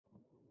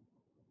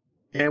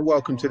And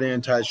welcome to the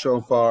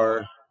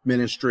Anti-Shofar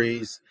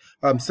Ministries.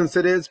 Since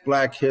it is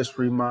Black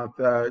History Month,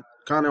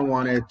 kind of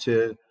wanted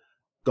to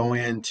go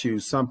into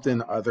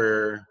something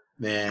other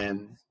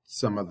than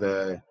some of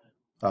the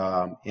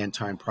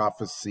end-time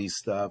prophecy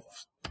stuff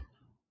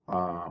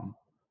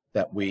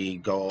that we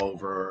go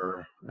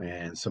over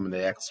and some of the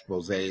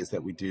exposés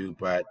that we do,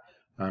 but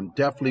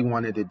definitely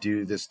wanted to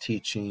do this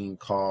teaching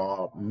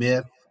called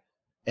Myth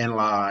and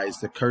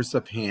Lies, the Curse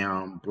of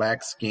Ham,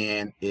 Black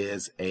Skin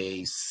is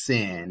a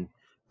Sin.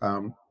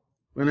 In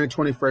the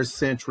 21st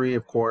century,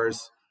 of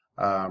course,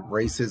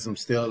 racism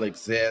still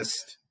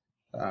exists.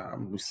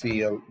 We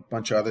see a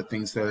bunch of other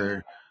things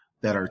that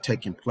are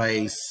taking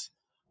place.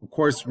 Of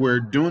course, we're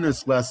doing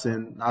this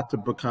lesson not to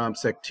become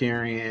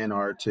sectarian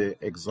or to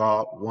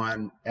exalt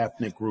one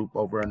ethnic group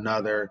over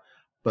another,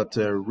 but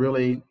to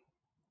really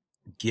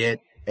get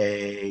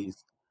a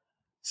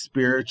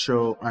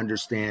spiritual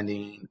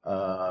understanding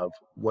of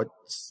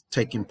what's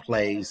taking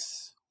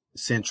place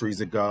centuries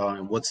ago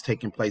and what's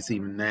taking place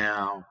even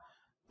now,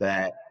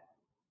 that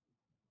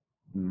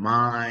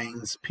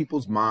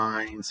people's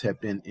minds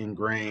have been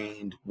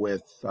ingrained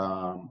with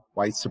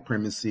white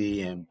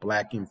supremacy and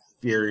Black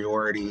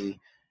inferiority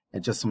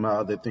and just some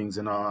other things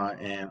and all.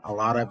 And a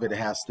lot of it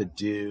has to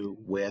do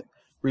with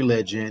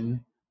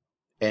religion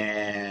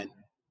and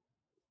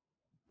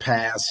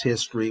past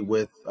history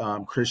with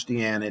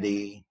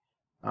Christianity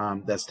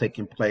that's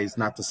taking place.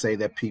 Not to say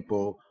that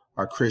people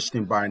are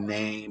Christian by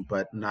name,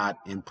 but not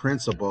in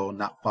principle,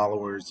 not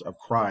followers of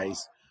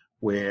Christ,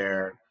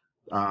 where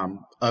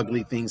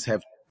ugly things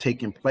have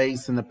taken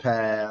place in the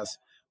past,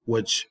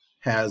 which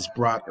has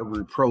brought a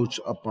reproach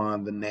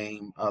upon the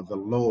name of the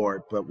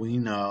Lord. But we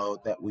know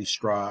that we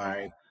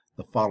strive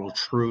to follow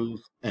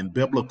truth and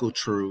biblical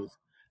truth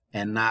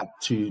and not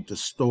to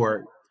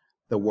distort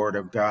the Word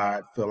of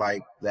God. Feel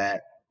like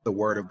that the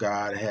Word of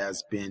God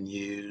has been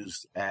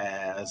used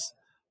as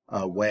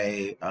a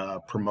way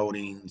of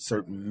promoting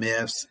certain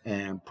myths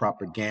and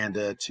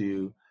propaganda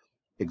to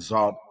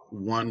exalt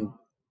one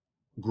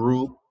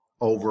group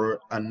over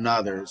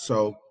another.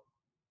 So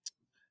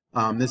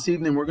this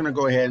evening, we're going to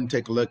go ahead and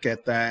take a look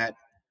at that,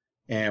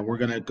 and we're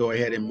going to go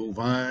ahead and move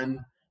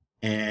on,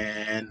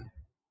 and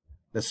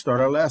let's start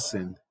our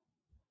lesson.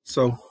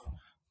 So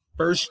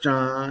 1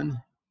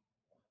 John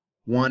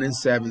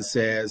 1:7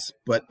 says,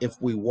 "But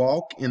if we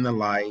walk in the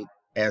light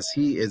as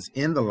he is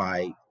in the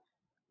light,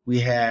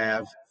 we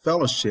have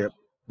fellowship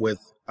with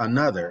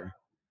another,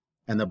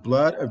 and the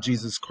blood of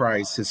Jesus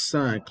Christ, his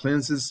son,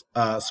 cleanses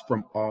us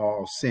from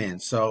all sin."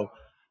 So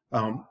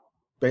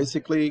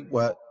basically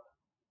what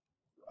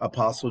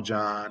Apostle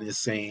John is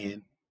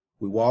saying,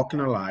 we walk in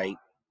the light,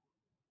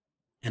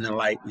 and in the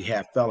light we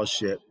have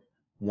fellowship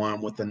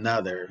one with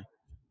another,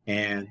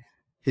 and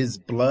his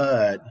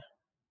blood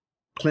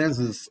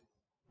cleanses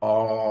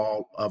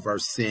all of our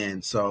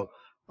sins. So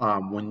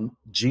when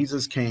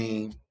Jesus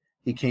came,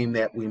 he came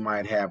that we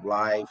might have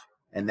life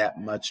and that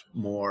much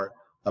more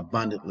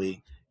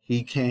abundantly.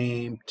 He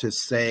came to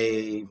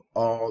save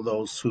all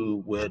those who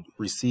would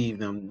receive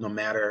them, no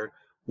matter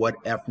what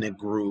ethnic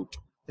group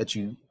that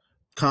you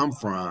come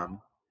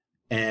from.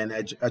 And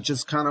I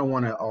just kind of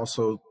want to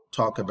also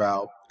talk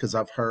about, because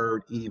I've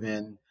heard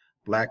even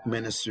Black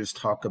ministers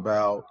talk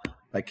about,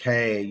 like,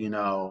 hey, you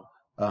know,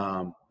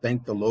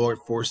 thank the Lord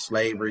for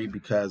slavery,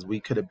 because we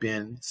could have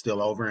been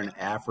still over in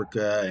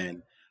Africa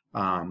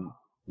and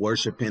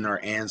worshiping our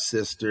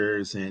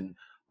ancestors and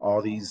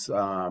all these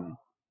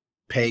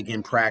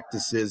pagan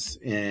practices,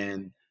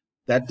 and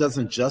that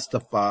doesn't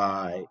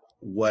justify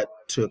what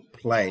took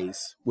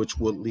place, which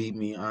will lead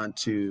me on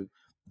to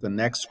the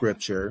next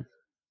scripture,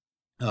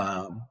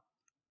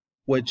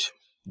 which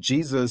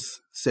Jesus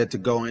said to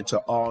go into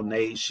all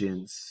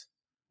nations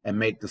and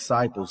make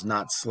disciples,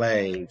 not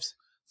slaves.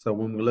 So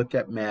when we look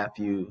at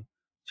Matthew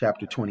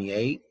chapter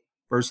 28,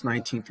 verse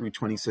 19 through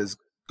 20 says,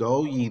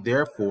 "Go ye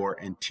therefore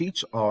and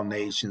teach all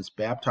nations,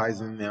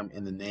 baptizing them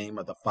in the name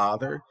of the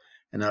Father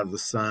and of the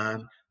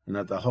Son and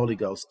of the Holy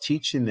Ghost,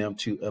 teaching them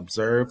to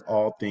observe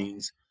all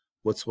things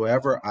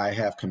whatsoever I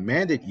have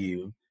commanded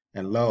you.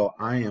 And lo,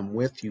 I am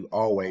with you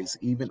always,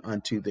 even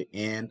unto the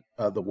end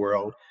of the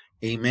world.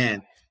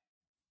 Amen."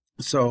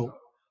 So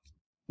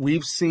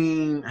we've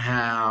seen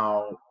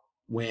how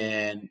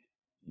when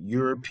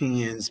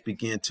Europeans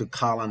begin to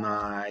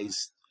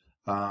colonize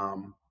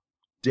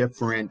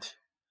different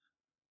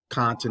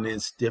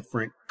continents,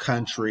 different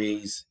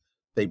countries,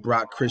 they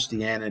brought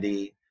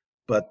Christianity,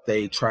 but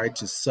they tried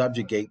to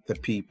subjugate the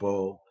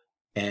people,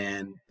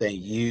 and they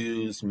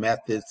used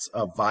methods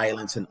of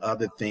violence and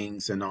other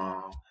things and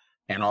all,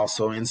 and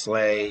also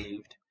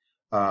enslaved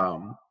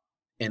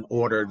in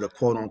order to,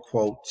 quote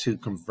unquote, to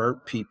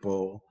convert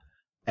people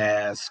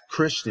as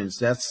Christians.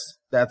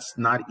 That's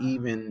not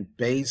even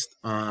based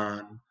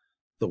on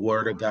the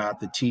Word of God,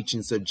 the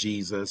teachings of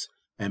Jesus,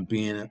 and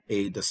being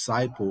a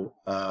disciple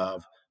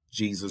of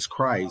Jesus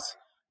Christ.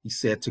 He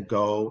said to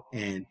go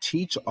and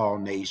teach all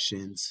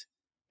nations,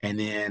 and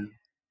then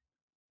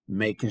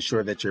making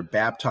sure that you're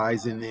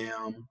baptizing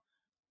them,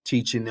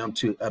 teaching them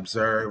to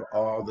observe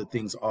all the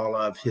things, all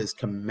of his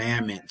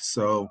commandments.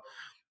 So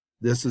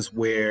this is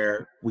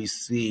where we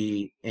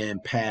see in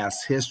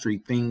past history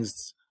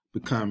things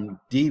become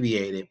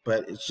deviated.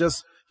 But it's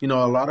just, a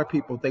lot of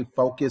people, they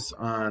focus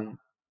on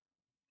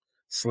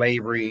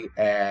slavery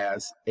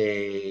as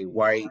a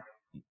white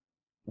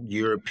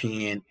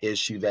European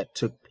issue that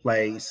took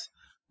place.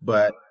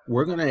 But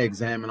we're going to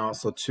examine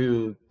also,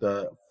 too,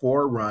 the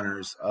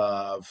forerunners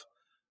of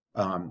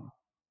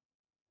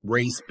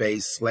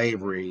race-based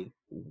slavery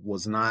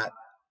was not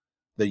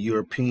the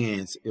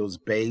Europeans. It was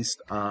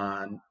based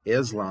on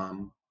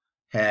Islam,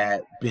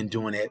 had been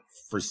doing it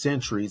for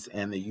centuries,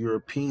 and the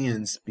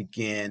Europeans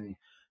began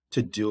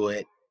to do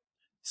it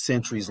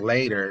centuries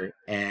later,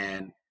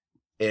 and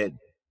they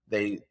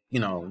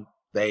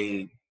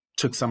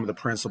took some of the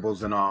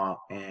principles and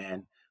all,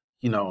 and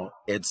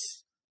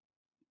it's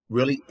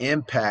really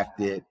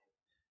impacted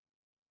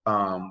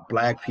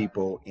Black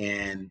people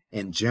in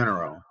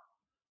general.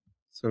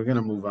 So we're going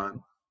to move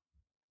on.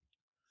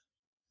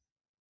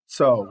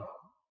 So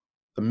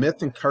the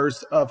myth and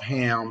curse of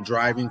Ham,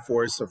 driving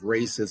force of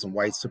racism,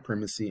 white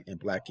supremacy, and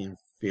Black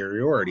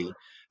inferiority.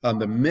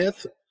 The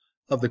myth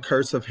of the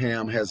curse of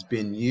Ham has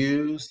been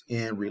used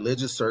in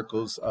religious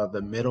circles of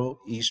the Middle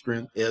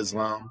Eastern,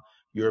 Islam,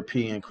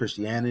 European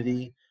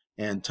Christianity,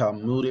 and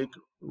Talmudic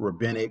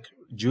Rabbinic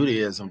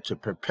Judaism to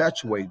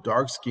perpetuate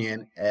dark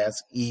skin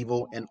as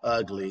evil and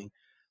ugly.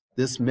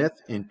 This myth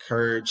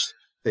encouraged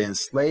the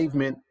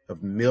enslavement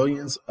of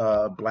millions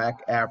of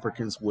Black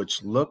Africans,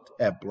 which looked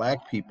at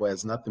Black people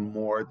as nothing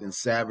more than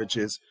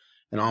savages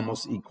and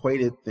almost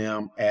equated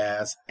them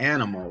as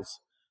animals.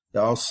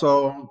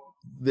 Also,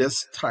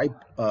 this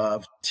type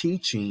of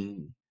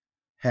teaching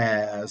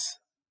has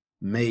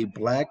made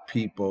Black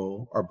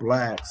people, or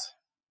Blacks,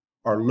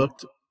 are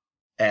looked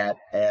at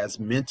as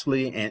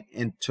mentally and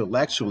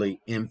intellectually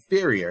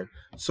inferior.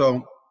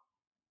 So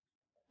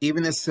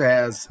even this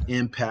has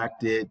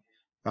impacted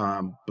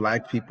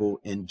Black people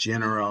in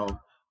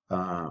general.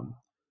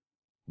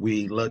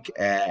 We look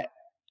at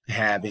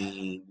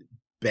having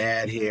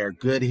bad hair,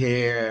 good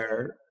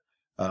hair,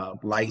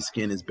 light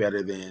skin is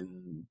better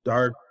than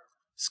dark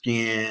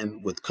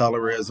skin, with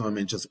colorism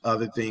and just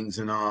other things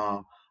and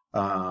all.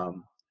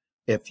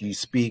 If you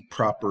speak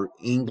proper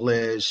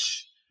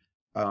English,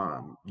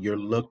 you're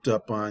looked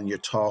up on, you're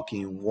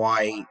talking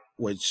white,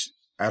 which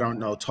I don't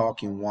know,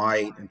 talking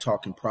white and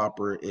talking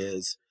proper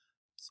is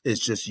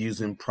just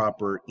using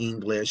proper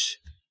English.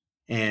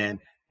 And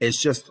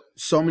it's just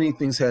so many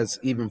things has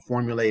even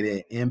formulated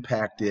and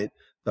impacted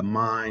the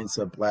minds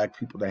of Black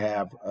people to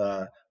have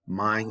a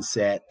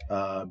mindset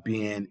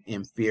being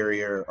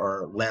inferior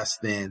or less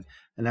than.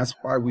 And that's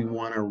why we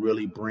want to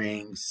really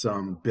bring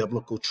some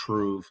biblical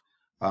truth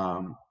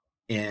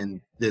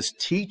in this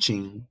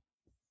teaching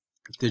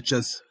to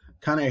just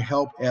kind of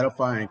help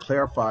edify and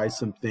clarify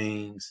some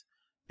things.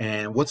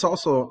 And what's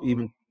also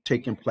even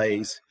taking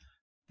place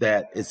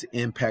that it's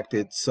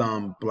impacted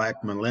some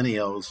Black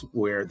millennials,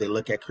 where they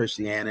look at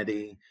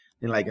Christianity,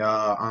 they're like,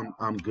 oh,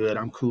 I'm good,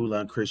 I'm cool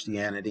on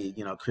Christianity.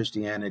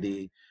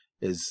 Christianity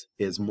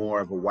is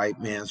more of a white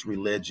man's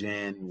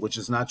religion, which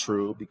is not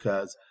true,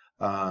 because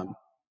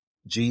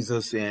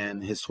Jesus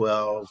and his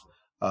 12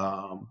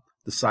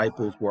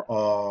 disciples were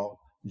all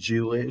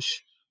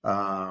Jewish.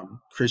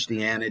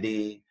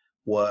 Christianity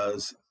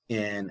was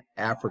in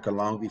Africa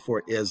long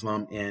before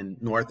Islam. In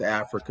North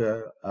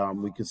Africa,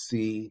 we could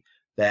see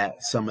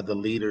that some of the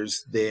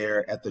leaders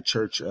there at the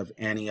Church of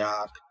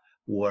Antioch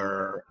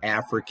were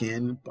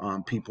African,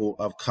 people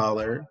of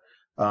color.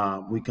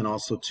 We can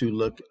also too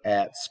look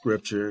at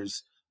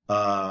scriptures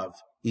of,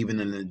 even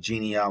in the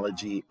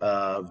genealogy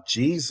of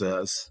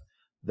Jesus,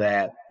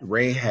 that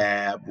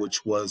Rahab,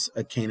 which was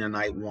a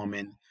Canaanite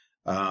woman,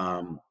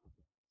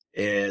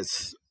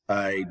 is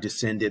a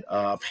descendant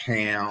of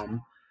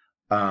Ham.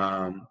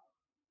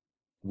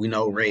 We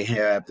know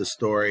Rahab, the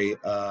story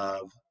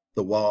of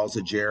the walls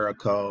of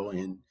Jericho,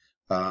 and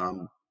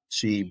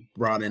she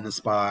brought in the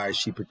spies,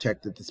 she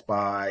protected the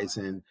spies,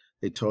 and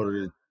they told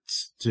her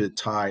to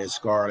tie a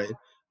scarlet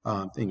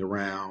thing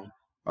around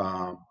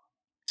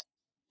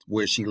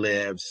where she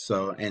lived.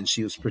 So, and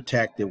she was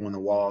protected when the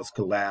walls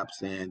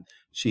collapsed, and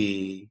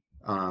she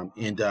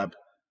ended up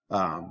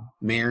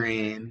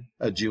marrying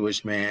a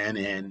Jewish man,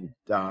 and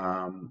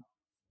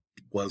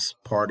was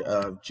part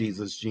of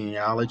Jesus'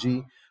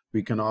 genealogy.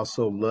 We can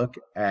also look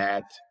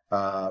at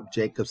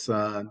Jacob's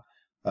son.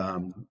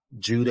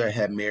 Judah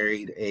had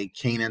married a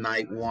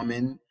Canaanite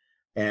woman,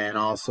 and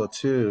also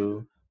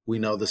too, we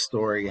know the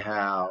story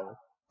how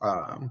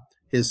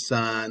his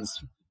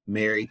sons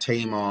married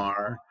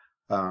Tamar.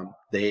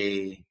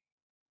 A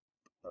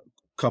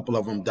couple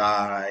of them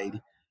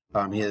died.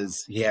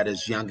 He had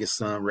his youngest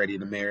son ready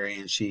to marry,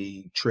 and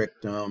she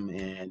tricked him,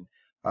 and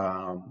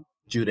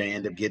Judah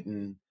ended up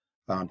getting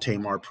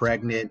Tamar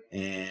pregnant,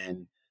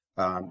 and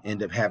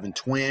ended up having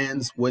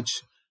twins,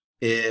 which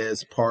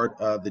is part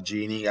of the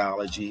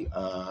genealogy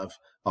of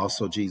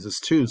also Jesus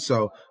too.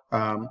 So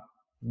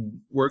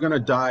we're going to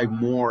dive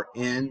more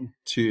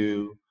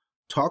into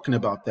talking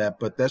about that,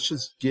 but that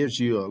just gives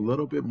you a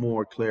little bit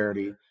more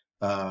clarity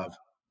of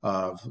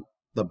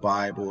the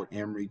Bible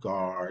in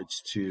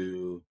regards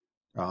to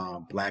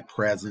Black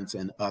presence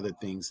and other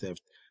things that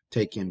have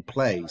taken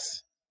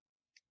place.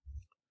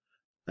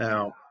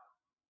 Now,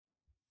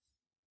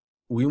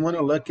 we want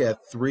to look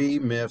at 3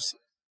 myths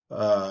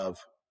of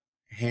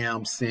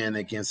Ham's sin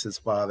against his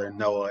father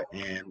Noah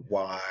and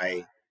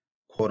why,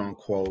 quote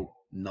unquote,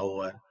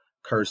 Noah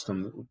cursed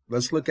him.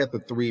 Let's look at the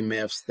 3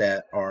 myths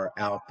that are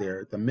out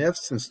there. The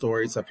myths and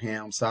stories of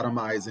Ham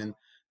sodomizing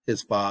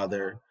his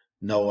father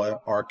Noah,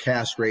 or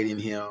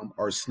castrating him,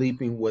 or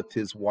sleeping with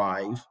his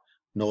wife,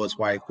 Noah's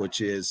wife, which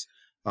is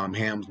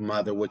Ham's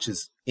mother, which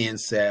is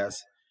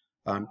incest.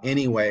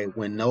 Anyway,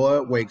 when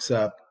Noah wakes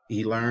up,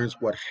 he learns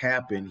what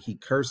happened. He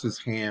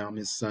curses Ham,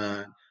 his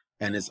son,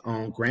 and his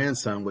own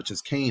grandson, which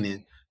is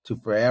Canaan, to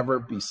forever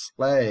be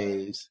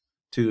slaves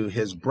to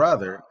his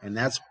brother. And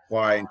that's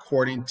why,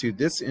 according to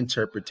this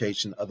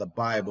interpretation of the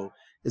Bible,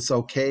 it's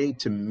okay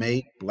to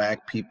make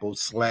Black people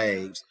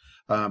slaves.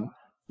 I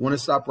want to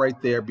stop right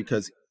there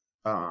because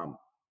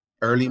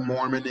early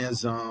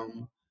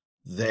Mormonism,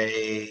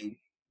 they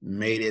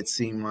made it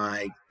seem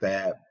like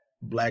that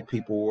Black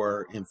people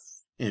were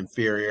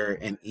inferior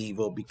and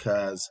evil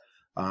because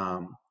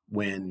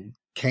when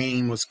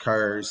Cain was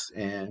cursed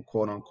and,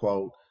 quote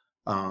unquote,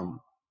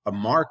 a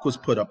mark was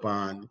put up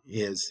on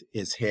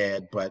his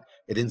head, but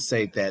it didn't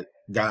say that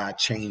God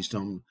changed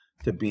him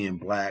to being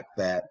Black,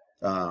 that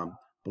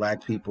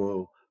Black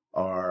people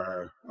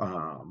are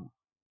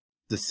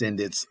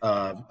descendants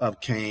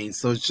of Cain.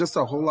 So it's just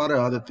a whole lot of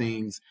other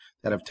things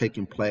that have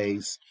taken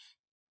place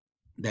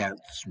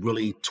that's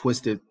really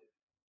twisted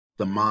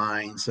the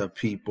minds of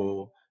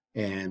people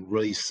and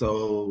really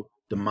sowed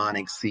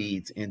demonic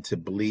seeds into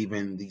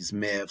believing these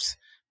myths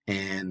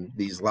and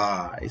these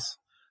lies.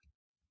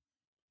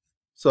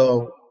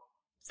 So,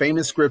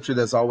 famous scripture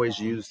that's always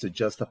used to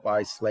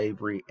justify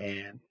slavery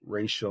and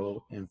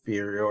racial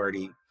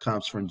inferiority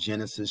comes from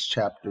Genesis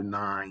chapter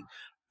 9,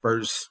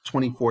 verse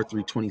 24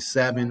 through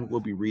 27.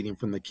 We'll be reading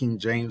from the King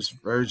James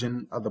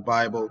Version of the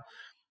Bible.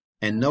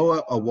 And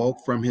Noah awoke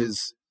from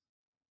his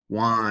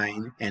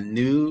wine and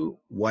knew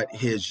what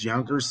his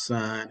younger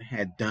son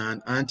had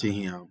done unto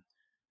him.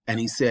 And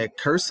he said,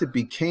 Cursed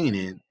be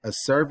Canaan, a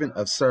servant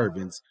of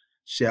servants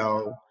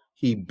shall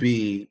he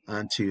be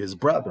unto his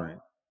brethren.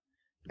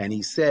 And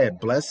he said,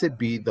 Blessed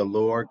be the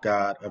Lord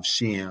God of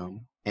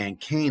Shem, and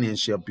Canaan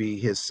shall be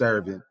his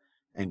servant,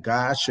 and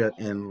God shall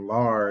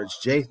enlarge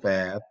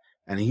Japheth,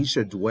 and he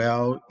shall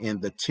dwell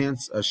in the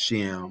tents of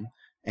Shem,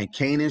 and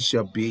Canaan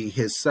shall be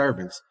his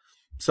servants.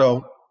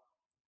 So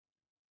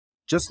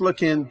just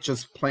looking,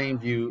 just plain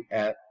view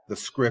at the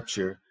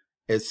scripture,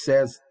 it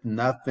says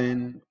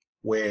nothing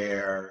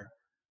where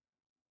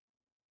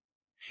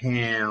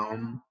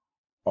Ham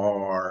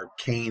or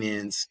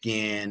Canaan's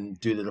skin,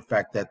 due to the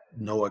fact that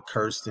Noah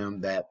cursed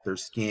them, that their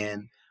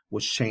skin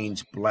was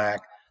changed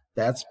black.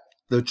 That's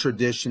the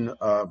tradition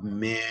of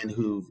men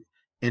who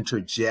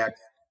interject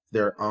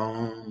their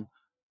own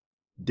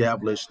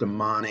devilish,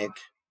 demonic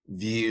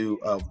view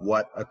of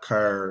what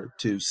occurred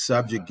to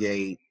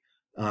subjugate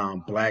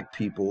Black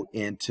people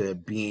into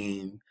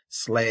being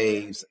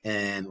slaves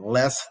and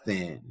less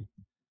than.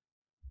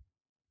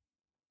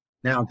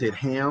 Now, did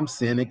Ham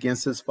sin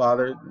against his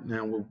father?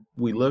 Now,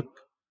 we look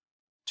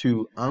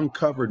to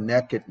uncover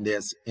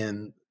nakedness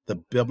in the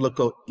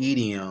biblical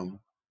idiom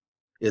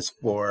is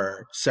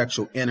for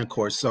sexual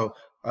intercourse. So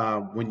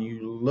when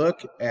you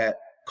look at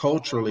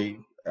culturally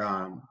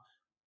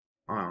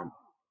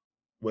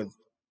with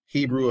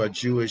Hebrew or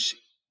Jewish,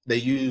 they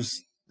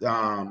use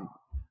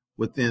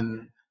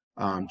within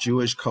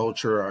Jewish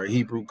culture or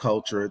Hebrew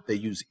culture, they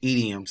use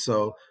idioms.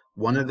 So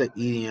one of the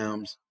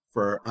idioms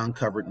for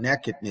uncovered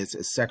nakedness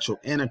is sexual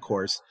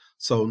intercourse.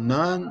 So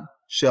none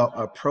shall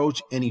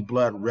approach any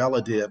blood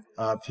relative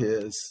of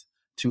his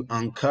to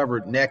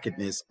uncovered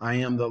nakedness. I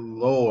am the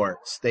Lord,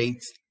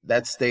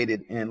 that's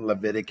stated in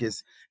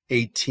Leviticus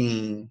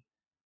 18:6.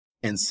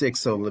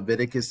 So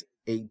Leviticus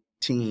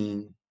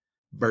 18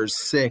 verse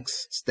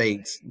 6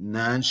 states,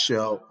 none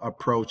shall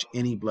approach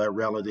any blood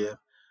relative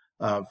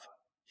of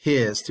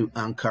his to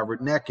uncovered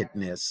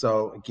nakedness.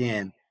 So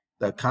again,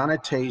 the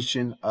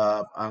connotation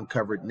of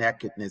uncovered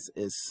nakedness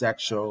is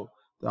sexual.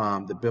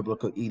 The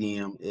biblical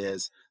idiom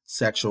is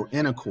sexual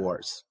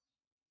intercourse.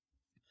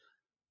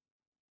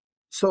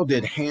 So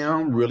did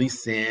Ham really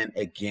sin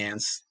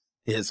against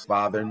his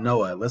father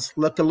Noah? Let's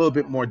look a little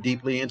bit more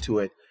deeply into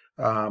it.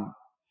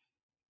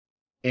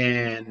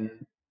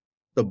 In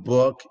the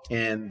book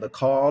and the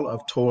Call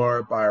of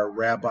Torah by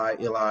Rabbi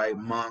Eli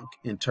Monk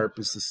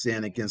interprets the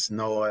sin against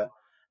Noah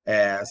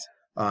as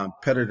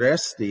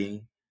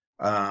pederasty,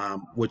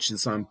 which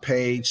is on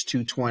page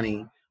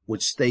 220,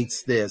 which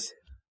states this: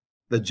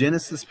 the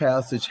Genesis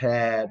passage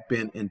had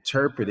been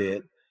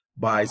interpreted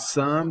by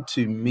some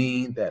to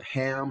mean that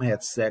Ham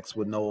had sex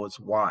with Noah's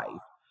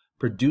wife,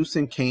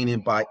 producing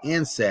Canaan by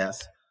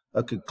incest,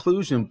 a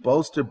conclusion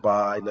bolstered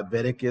by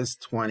Leviticus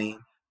 20,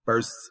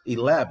 verse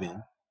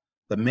 11.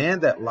 The man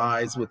that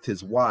lies with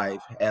his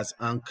wife has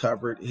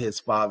uncovered his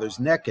father's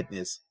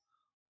nakedness.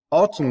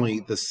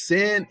 Ultimately, the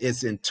sin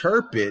is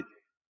interpreted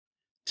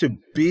to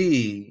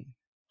be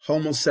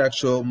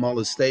homosexual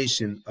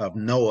molestation of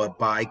Noah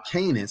by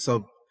Canaan.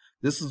 So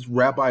this is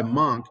Rabbi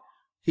Monk.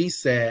 He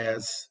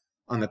says,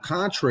 on the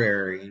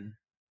contrary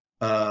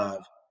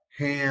of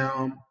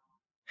Ham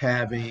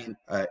having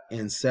an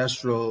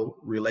ancestral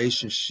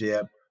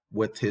relationship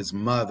with his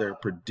mother,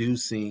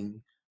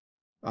 producing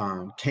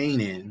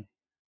Canaan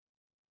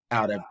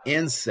out of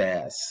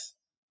incest,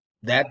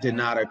 that did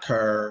not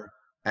occur.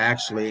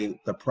 Actually,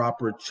 the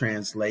proper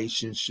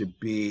translation should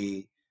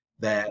be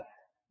that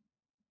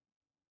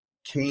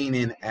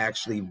Canaan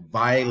actually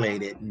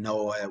violated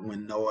Noah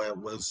when Noah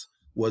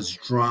was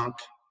drunk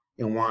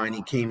in wine.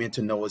 He came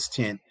into Noah's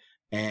tent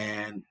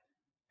and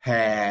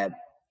had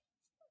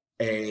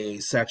a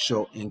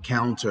sexual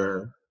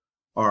encounter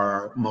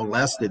or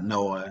molested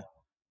Noah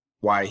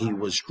while he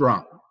was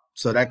drunk.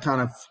 So that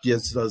kind of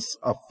gives us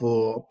a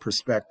full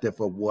perspective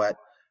of what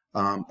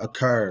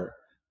occurred.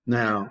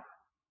 Now,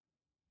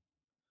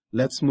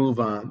 let's move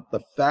on.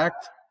 The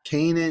fact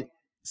Canaan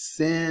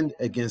sinned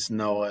against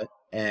Noah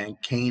and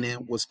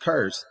Canaan was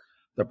cursed.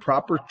 The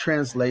proper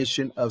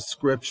translation of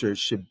scripture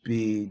should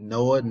be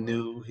Noah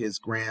knew his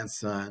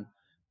grandson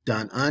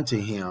done unto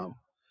him.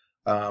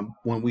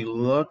 When we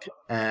look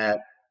at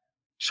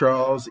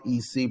Charles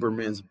E.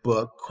 Sieberman's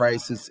book,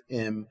 Crisis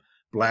in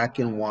Black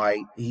and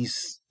White, he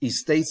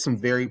states some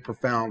very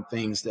profound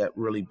things that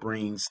really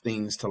brings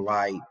things to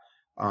light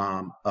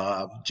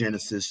of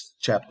Genesis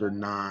chapter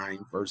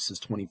 9, verses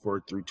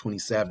 24 through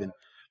 27.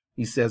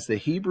 He says the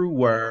Hebrew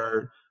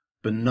word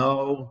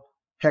beno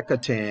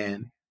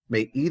hekatan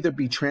may either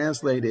be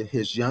translated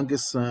his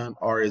youngest son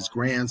or his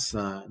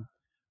grandson.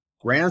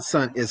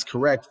 Grandson is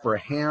correct, for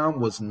Ham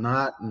was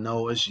not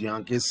Noah's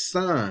youngest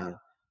son.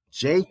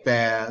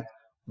 Japheth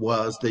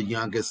was the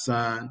youngest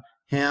son.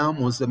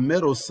 Ham was the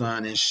middle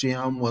son, and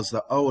Shem was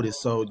the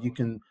oldest. So you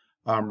can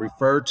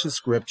refer to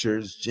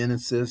scriptures,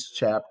 Genesis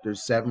chapter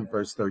 7,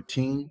 verse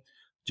 13,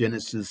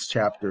 Genesis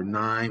chapter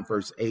 9,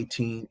 verse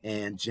 18,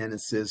 and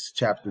Genesis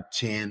chapter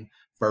 10,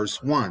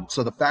 verse 1.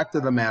 So the fact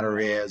of the matter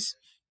is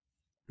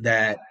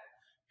that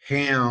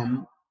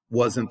Ham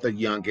wasn't the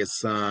youngest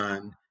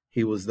son.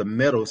 He was the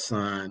middle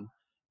son,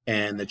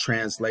 and the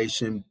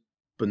translation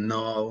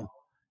beno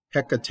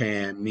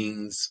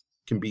hekatan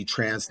can be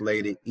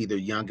translated either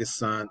youngest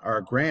son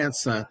or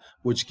grandson,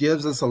 which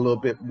gives us a little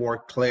bit more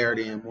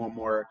clarity and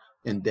more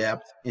in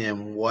depth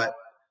in what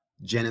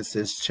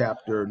Genesis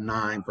chapter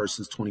 9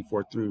 verses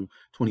 24 through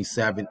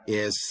 27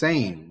 is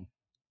saying.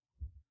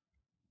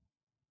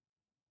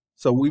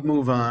 So we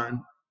move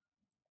on.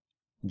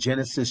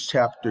 Genesis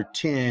chapter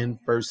 10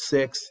 verse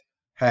 6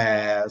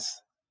 has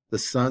the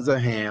sons of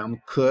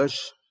Ham,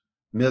 Cush,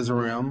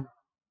 Mizraim,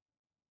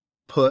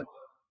 Put,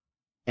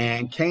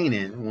 and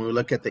Canaan. When we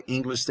look at the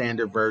English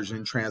Standard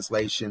Version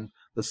translation,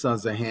 the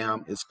sons of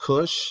Ham is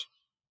Cush,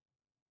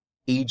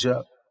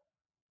 Egypt,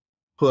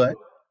 Put,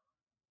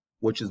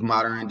 which is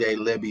modern day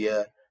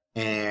Libya,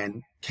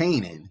 and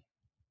Canaan.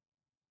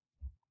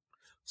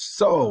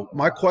 So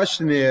my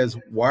question is,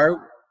 why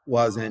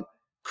wasn't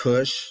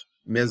Cush,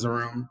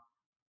 Mizraim,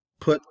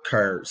 Put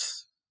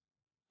cursed?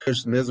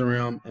 Cush,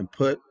 Mizraim, and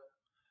Put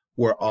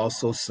were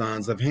also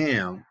sons of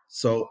Ham.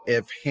 So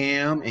if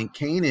Ham and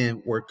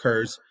Canaan were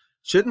cursed,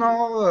 shouldn't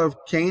all of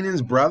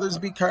Canaan's brothers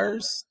be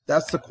cursed?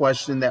 That's the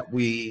question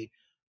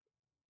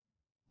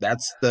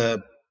that's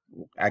the,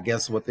 I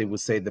guess what they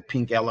would say, the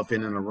pink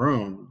elephant in the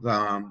room.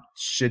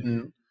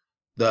 Shouldn't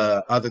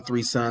the other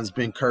three sons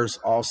been cursed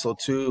also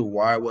too?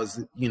 Why was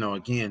it,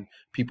 again,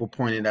 people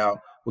pointed out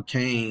with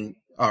Canaan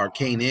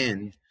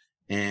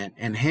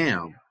and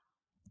Ham.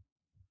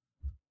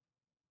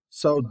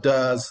 So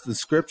does the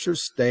scripture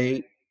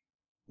state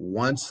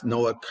once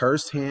Noah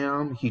cursed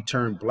Ham, he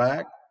turned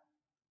black?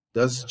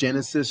 Does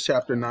Genesis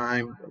chapter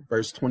 9,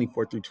 verse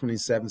 24 through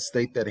 27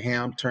 state that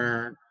Ham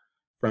turned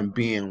from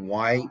being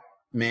white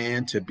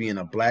man to being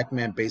a black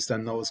man based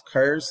on Noah's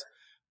curse?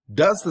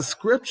 Does the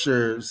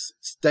scriptures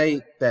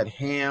state that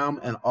Ham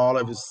and all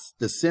of his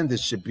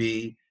descendants should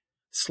be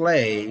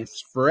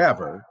slaves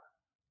forever?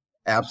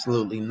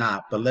 Absolutely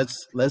not. But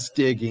let's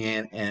dig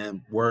in,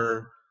 and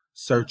we're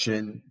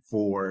searching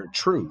for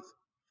truth.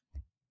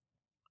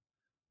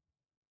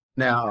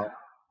 Now,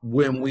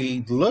 when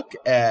we look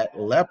at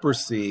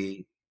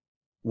leprosy,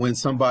 when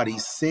somebody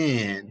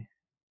sinned,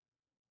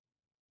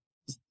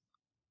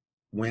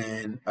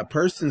 when a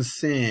person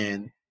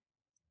sinned,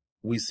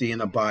 we see in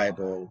the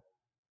Bible,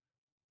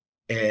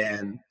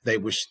 and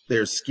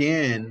their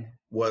skin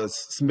was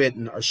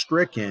smitten or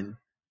stricken,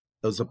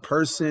 a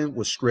person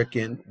was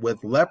stricken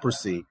with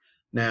leprosy.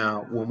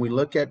 Now, when we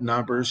look at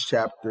Numbers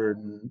chapter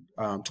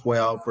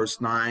 12,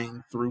 verse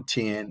 9 through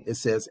 10, it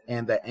says,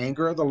 and the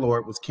anger of the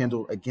Lord was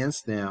kindled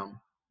against them,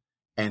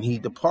 and he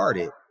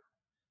departed.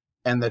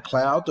 And the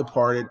cloud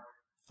departed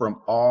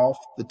from off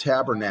the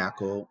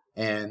tabernacle,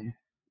 and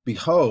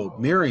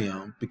behold,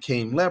 Miriam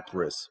became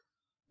leprous.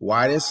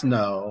 white as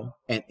snow.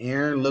 And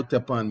Aaron looked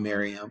upon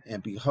Miriam,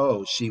 and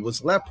behold, she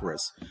was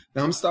leprous.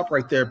 Now I'm going to stop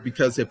right there,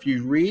 because if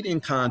you read in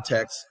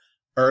context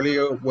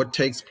earlier what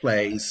takes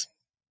place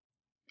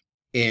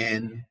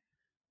in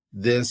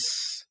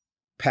this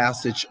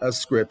passage of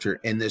scripture,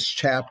 in this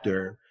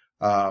chapter,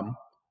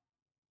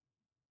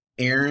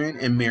 Aaron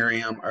and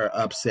Miriam are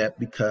upset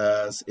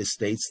because it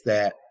states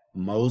that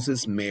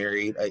Moses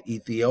married an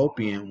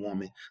Ethiopian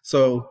woman.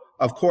 So,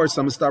 of course,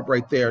 I'm going to stop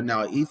right there.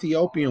 Now, an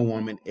Ethiopian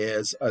woman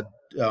is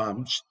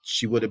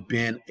she would have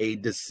been a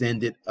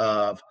descendant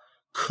of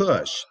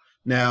Cush.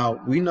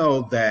 Now, we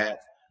know that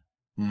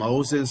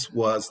Moses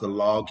was the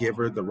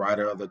lawgiver, the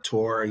writer of the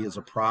Torah. He is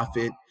a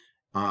prophet.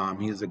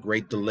 He is a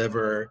great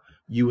deliverer.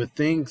 You would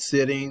think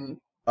sitting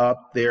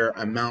up there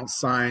on Mount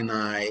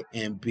Sinai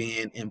and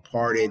being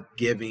imparted,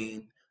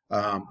 giving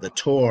the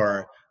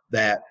Torah,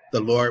 that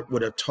the Lord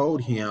would have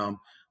told him,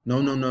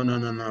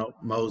 no,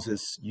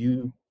 Moses,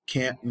 you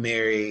can't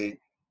marry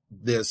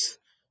this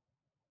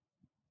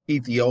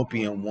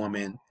Ethiopian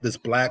woman, this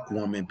black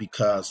woman,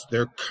 because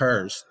they're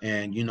cursed,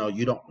 and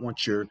you don't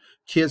want your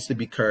kids to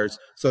be cursed.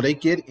 So they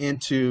get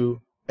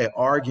into an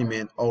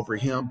argument over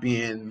him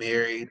being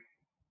married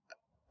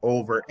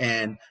over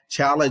and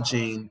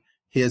challenging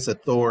his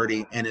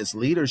authority and his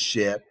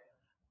leadership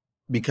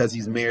because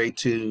he's married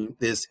to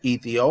this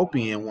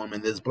Ethiopian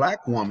woman, this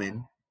black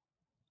woman.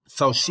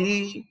 So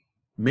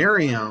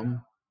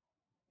Miriam,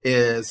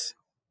 is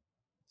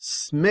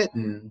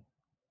smitten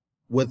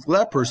with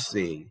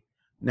leprosy.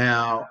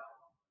 Now,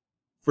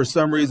 for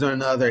some reason or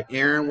another,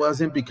 Aaron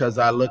wasn't, because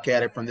I look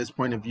at it from this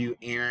point of view.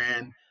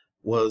 Aaron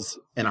was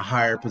in a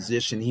higher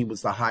position. He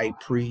was the high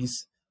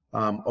priest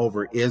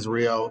over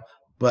Israel.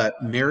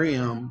 But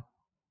Miriam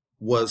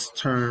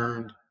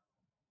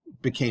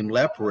became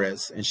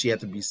leprous, and she had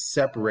to be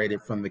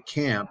separated from the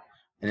camp.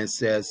 And it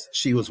says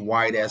she was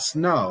white as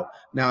snow.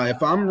 Now,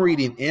 if I'm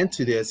reading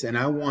into this and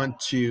I want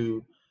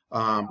to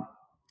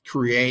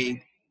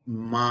create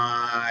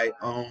my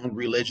own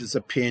religious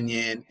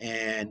opinion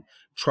and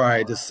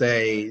try to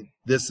say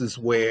this is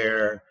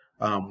where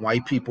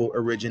white people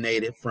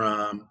originated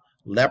from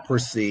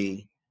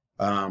leprosy,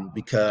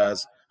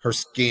 because her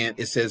skin,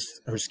 it says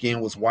her skin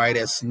was white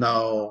as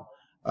snow,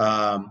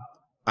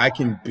 I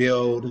can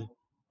build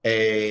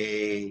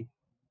a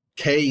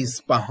case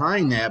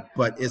behind that,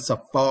 but it's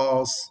a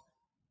false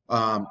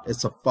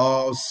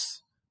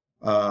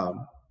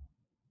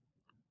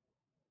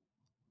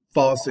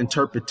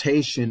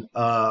interpretation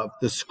of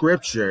the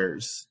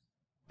scriptures,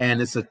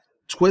 and it's a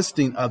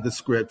twisting of the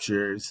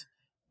scriptures,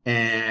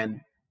 and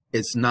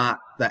it's not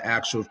the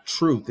actual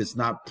truth. It's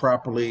not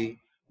properly,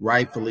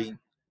 rightfully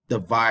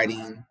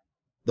dividing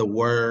the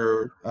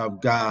word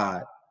of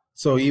God.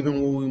 So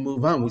even when we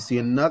move on, we see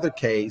another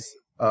case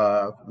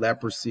of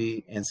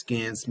leprosy and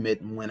skin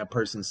smitten when a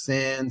person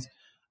sins.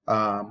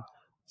 2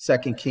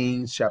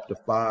 Kings chapter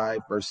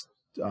 5, verse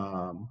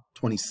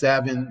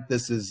 27.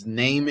 This is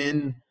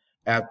Naaman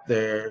and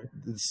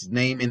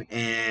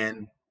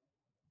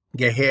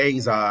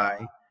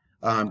Gehazi.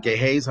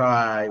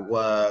 Gehazi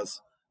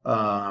was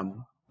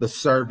the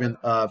servant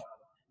of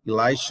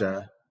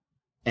Elisha,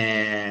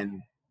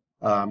 and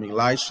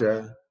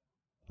Elisha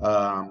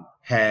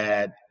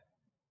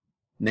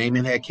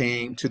Naaman had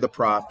came to the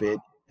prophet,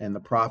 and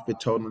the prophet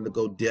told him to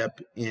go dip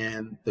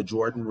in the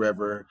Jordan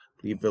River,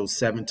 I believe it was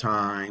 7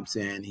 times,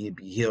 and he'd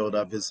be healed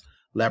of his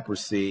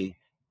leprosy.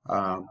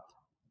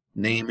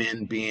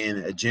 Naaman, being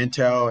a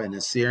Gentile and a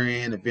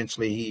Syrian,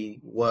 eventually he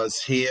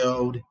was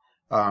healed.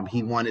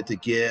 He wanted to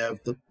give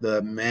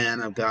the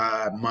man of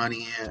God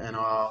money and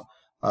all.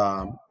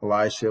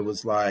 Elisha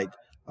was like,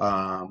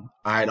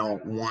 I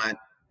don't want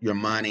your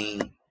money.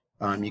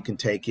 You can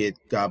take it.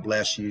 God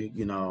bless you.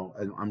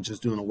 I'm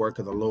just doing the work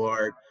of the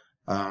Lord.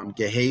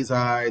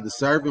 Gehazi, the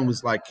servant,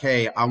 was like,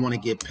 hey, I want to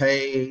get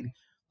paid.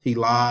 He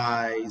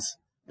lies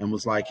and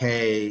was like,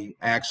 hey,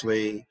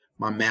 actually,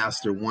 my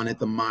master wanted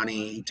the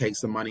money. He takes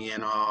the money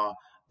and all.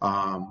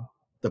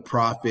 The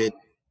prophet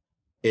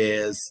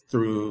is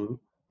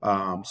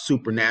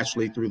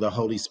supernaturally through the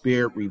Holy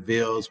Spirit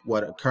reveals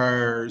what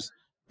occurs,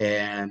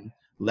 and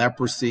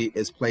leprosy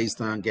is placed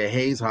on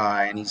Gehazi,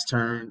 and he's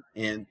turned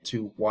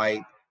into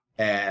white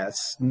as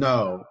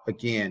snow.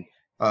 Again,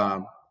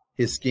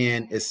 his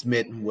skin is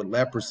smitten with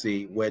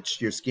leprosy,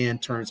 which your skin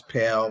turns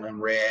pale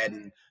and red,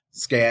 and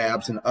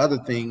scabs and other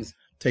things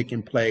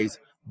taking place,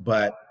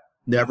 but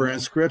never in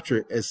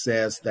scripture it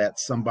says that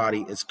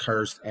somebody is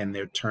cursed and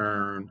they're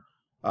turned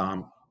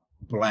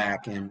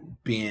black, and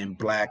being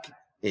black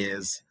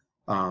is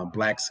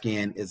black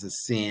skin is a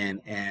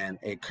sin and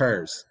a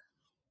curse.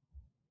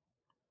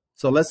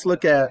 So let's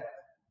look at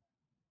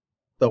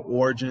the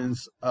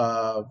origins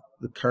of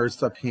the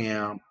curse of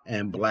Ham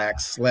and black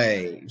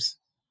slaves.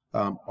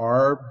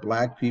 Are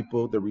black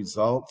people the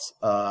results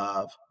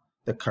of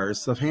the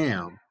curse of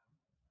Ham?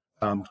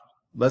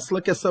 Let's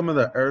look at some of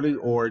the early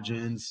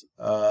origins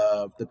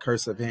of the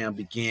curse of Ham.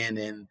 Began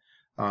in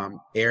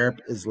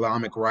Arab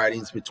Islamic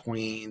writings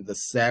between the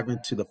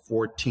 7th to the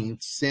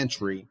 14th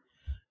century.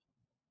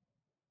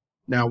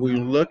 Now we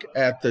look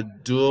at the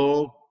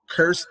dual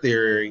curse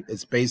theory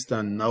is based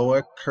on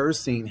Noah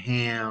cursing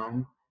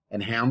Ham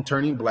and Ham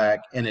turning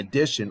black. In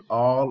addition,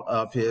 all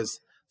of his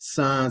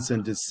sons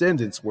and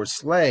descendants were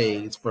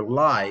slaves for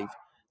life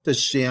to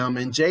Shem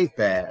and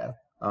Japheth.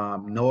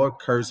 Noah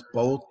cursed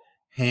both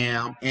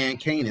Ham and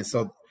Canaan.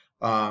 So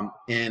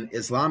in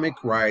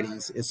Islamic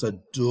writings, it's a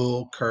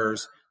dual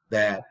curse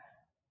that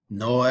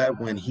Noah,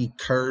 when he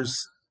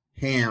cursed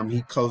Ham,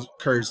 he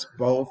cursed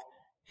both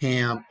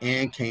Ham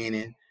and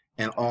Canaan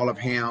and all of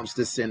Ham's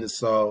descendants.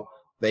 So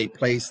they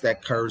placed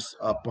that curse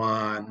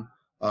upon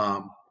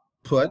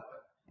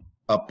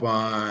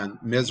upon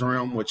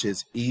Mizraim, which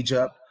is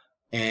Egypt,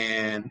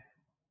 and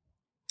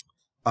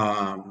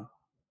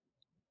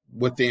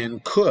within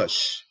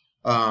Cush.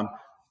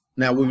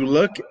 Now we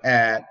look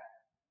at,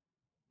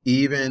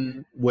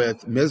 even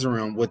with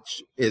Mizraim,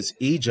 which is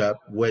Egypt,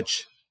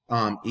 which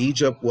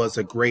Egypt was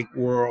a great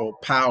world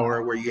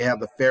power where you have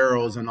the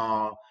pharaohs and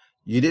all.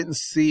 You didn't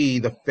see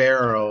the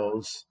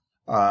pharaohs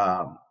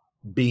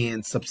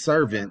being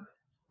subservient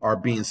or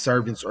being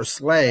servants or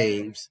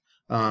slaves.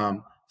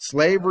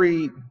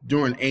 Slavery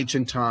during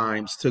ancient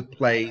times took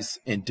place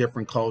in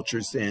different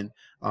cultures and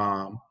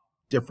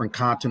different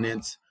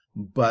continents,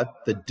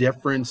 but the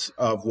difference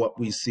of what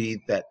we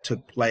see that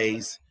took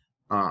place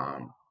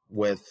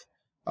with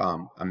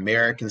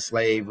American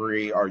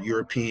slavery or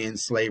European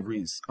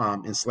slavery's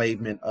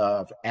enslavement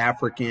of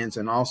Africans,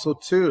 and also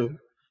too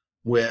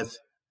with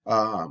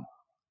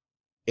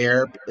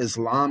Arab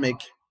Islamic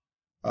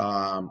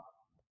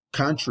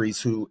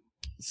countries who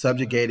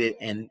subjugated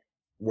and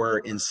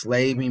were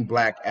enslaving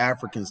Black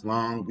Africans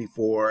long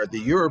before the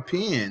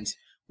Europeans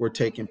were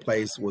taking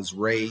place, was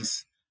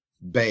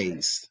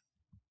race-based.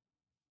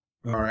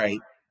 All right.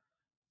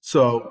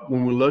 So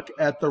when we look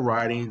at the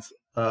writings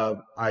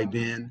of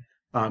Ibn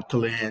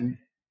Khaldun,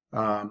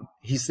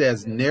 he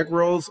says,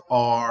 Negroes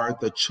are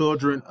the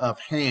children of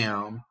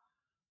Ham,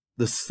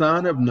 the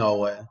son of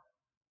Noah.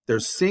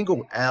 They're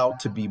singled out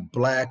to be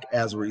black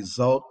as a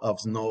result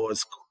of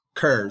Noah's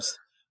curse,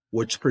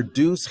 which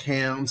produced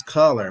Ham's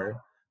color,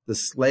 the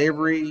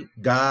slavery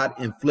God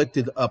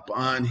inflicted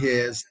upon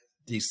his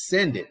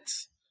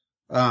descendants.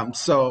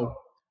 So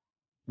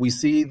we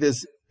see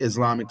this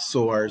Islamic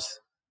source.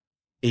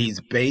 He's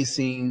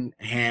basing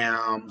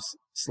Ham's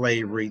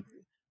slavery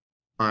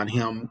on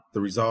him,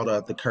 the result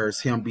of the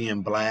curse, him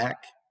being black,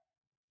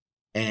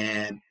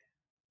 and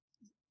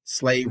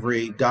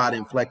slavery, God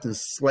inflicting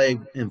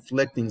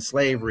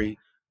slavery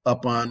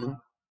upon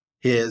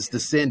his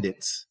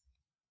descendants.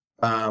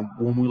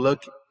 When we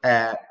look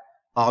at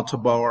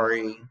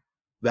Al-Tabari,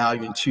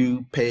 volume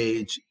 2,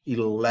 page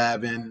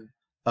 11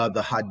 of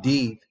the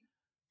Hadith,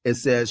 it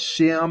says,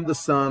 Shem, the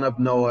son of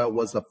Noah,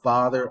 was the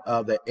father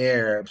of the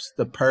Arabs,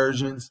 the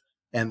Persians,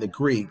 and the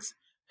Greeks.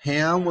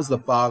 Ham was the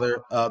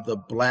father of the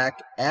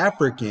Black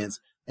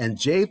Africans, and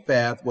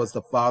Japheth was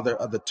the father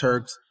of the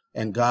Turks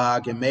and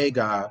Gog and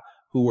Magog,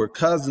 who were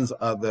cousins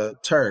of the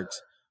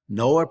Turks.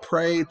 Noah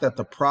prayed that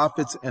the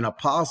prophets and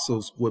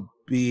apostles would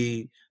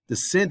be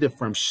descended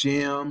from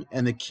Shem,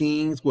 and the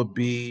kings would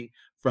be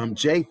from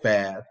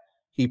Japheth.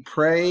 He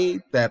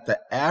prayed that the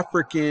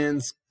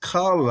Africans'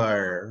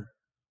 color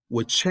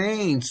would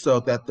change so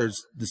that their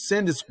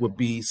descendants would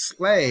be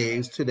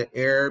slaves to the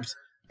Arabs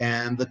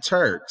and the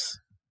Turks.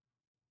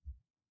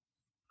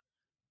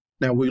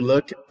 Now we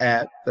look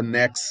at the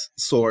next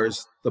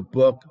source, the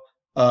book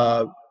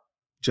of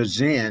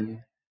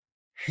Judgin.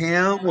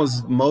 Ham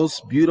was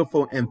most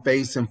beautiful in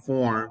face and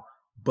form,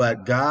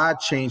 but God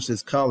changed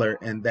his color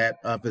and that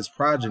of his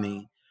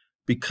progeny.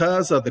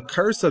 Because of the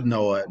curse of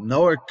Noah,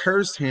 Noah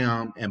cursed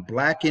him and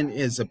blackened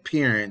his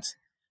appearance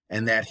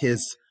and that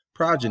his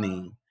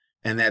progeny,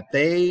 and that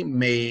they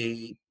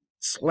made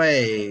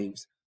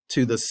slaves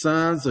to the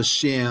sons of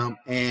Shem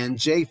and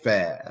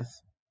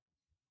Japheth.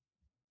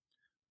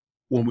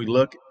 When we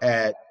look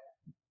at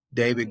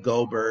David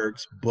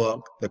Goldberg's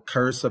book, The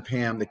Curse of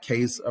Ham, The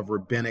Case of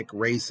Rabbinic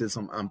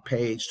Racism, on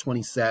page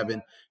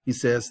 27, he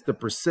says, the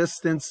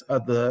persistence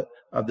of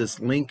this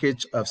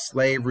linkage of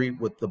slavery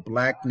with the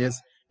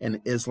blackness in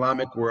the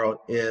Islamic world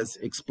is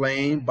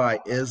explained by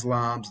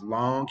Islam's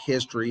long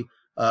history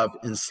of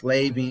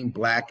enslaving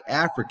Black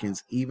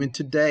Africans. Even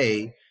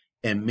today,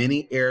 in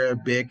many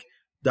Arabic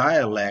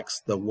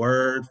dialects, the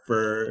word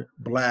for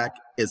black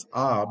is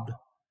abd,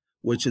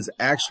 which is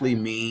actually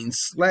means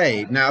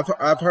slave. Now,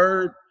 I've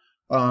heard,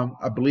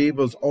 I believe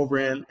it was over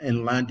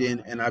in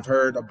London, and I've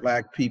heard a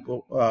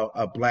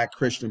black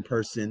Christian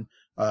person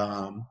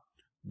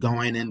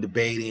going and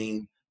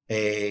debating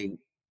a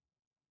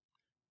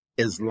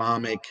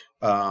Islamic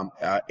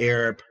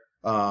Arab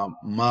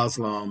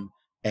Muslim,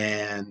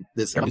 and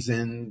this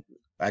reason,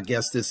 I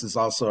guess this is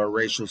also a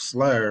racial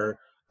slur,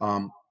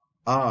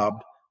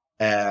 abd,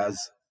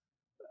 as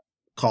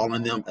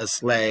calling them a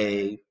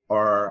slave,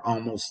 or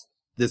almost,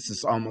 this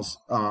is almost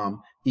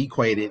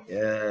equated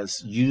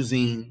as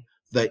using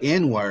the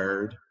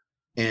N-word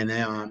in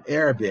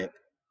Arabic.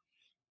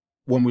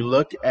 When we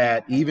look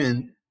at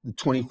even the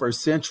 21st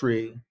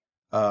century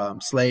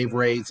slave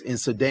raids in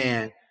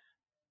Sudan,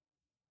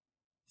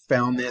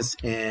 found this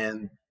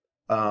in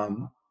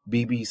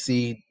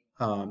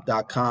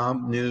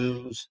BBC.com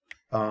news,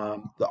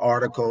 the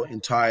article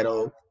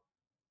entitled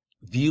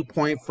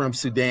Viewpoint from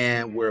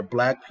Sudan, where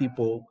Black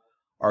people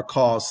are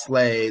called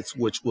slaves,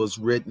 which was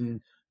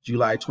written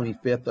July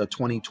 25th of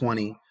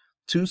 2020.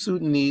 Two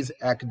Sudanese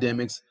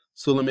academics,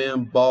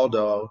 Suleiman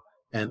Baldo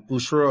and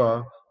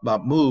Ushra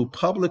Mahmoud,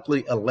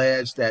 publicly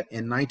alleged that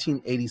in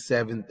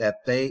 1987 that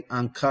they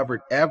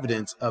uncovered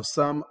evidence of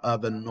some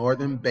of the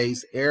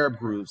northern-based Arab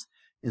groups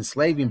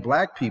enslaving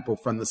Black people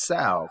from the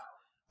South.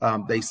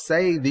 They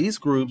say these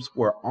groups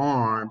were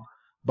armed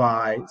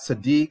by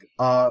Sadiq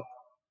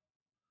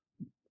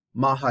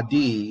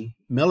Mahdi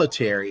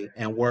military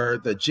and were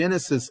the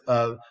genesis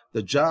of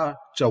the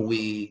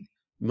Janjaweed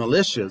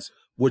militias,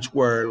 which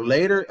were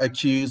later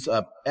accused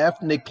of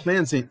ethnic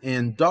cleansing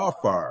in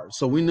Darfur.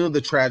 So we knew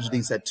the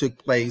tragedies that took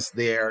place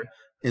there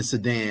in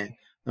Sudan.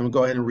 Let me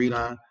go ahead and read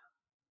on.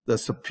 The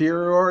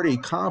superiority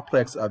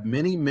complex of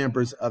many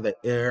members of the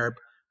Arab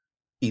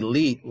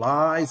elite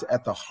lies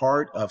at the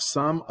heart of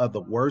some of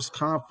the worst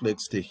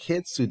conflicts to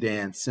hit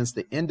Sudan since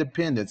the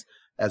independence,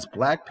 as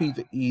Black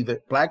people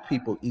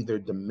either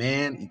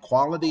demand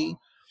equality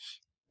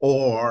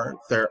or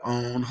their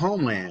own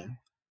homeland.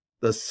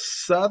 The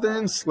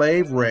southern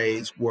slave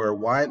raids were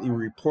widely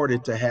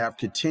reported to have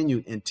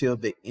continued until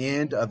the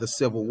end of the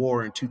Civil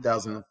War in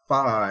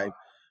 2005,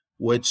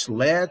 which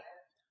led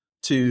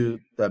to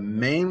the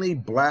mainly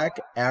Black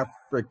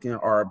African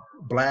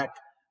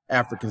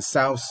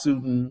South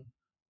Sudan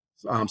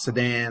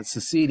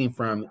seceding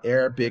from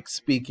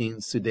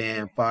Arabic-speaking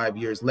Sudan 5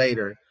 years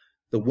later.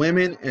 The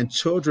women and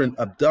children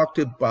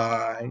abducted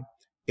by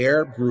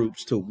Arab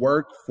groups to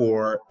work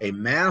for a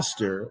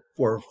master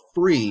for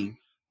free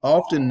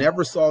often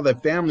never saw their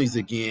families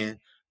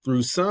again.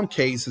 Through some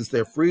cases,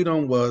 their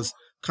freedom was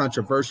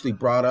controversially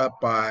brought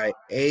up by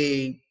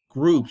aid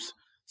groups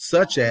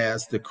such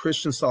as the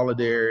Christian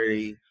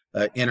Solidarity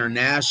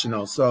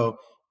International. So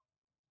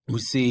we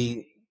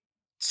see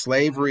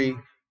slavery,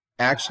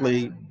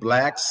 actually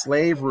Black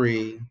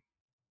slavery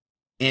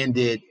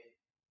ended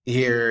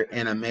here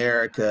in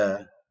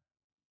America,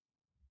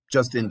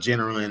 just in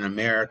general in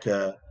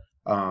America,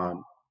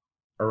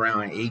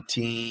 around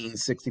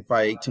 1865,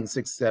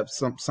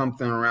 1867,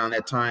 something around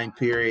that time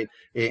period.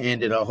 It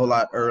ended a whole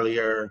lot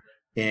earlier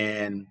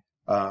in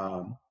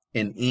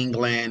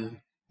England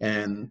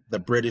and the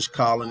British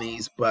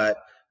colonies. But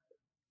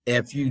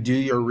if you do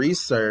your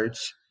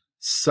research,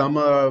 some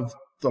of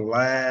the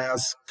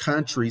last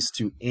countries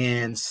to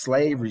end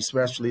slavery,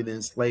 especially the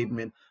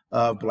enslavement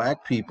of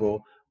Black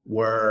people,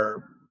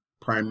 were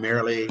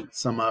primarily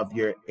some of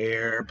your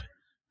Arab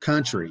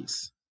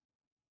countries.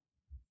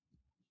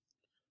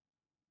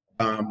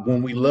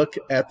 When we look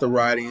at the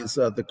writings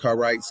of the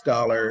Karaite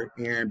scholar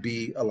Aaron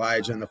B.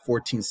 Elijah in the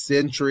 14th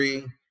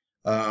century,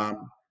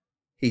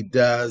 he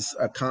does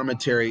a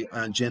commentary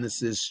on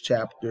Genesis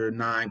chapter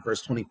 9,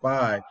 verse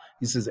 25.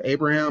 He says,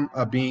 Abraham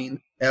Abin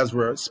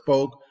Ezra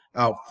spoke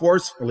out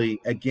forcefully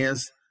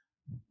against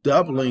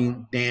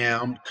doubling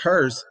down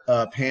curse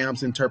of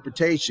Ham's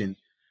interpretation.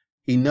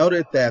 He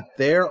noted that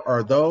there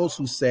are those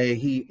who say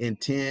he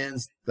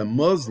intends the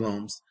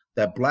Muslims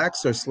that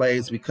Blacks are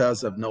slaves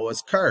because of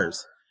Noah's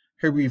curse.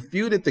 He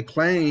refuted the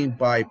claim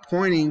by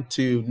pointing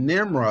to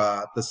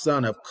Nimrod, the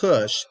son of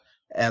Cush,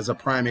 as a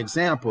prime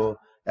example,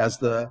 as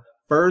the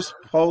first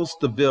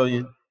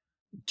post-Davidic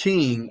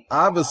king.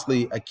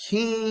 Obviously, a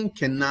king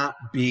cannot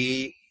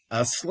be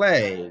a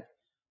slave.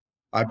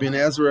 Ibn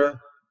Ezra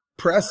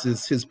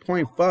presses his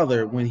point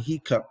further when he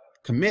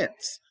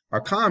comments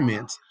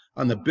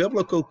on the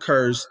biblical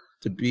curse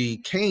to be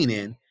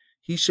Canaan.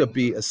 He shall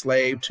be a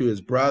slave to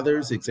his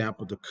brothers,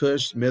 example to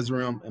Cush,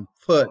 Mizraim, and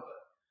Put.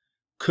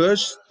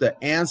 Cush, the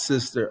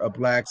ancestor of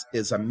Blacks,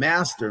 is a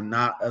master,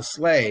 not a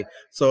slave.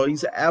 So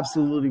he's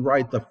absolutely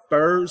right. The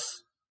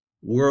first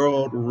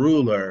world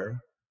ruler,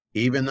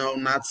 even though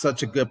not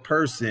such a good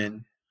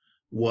person,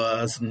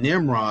 was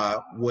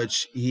Nimrod,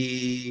 which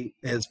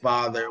his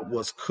father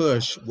was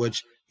Cush,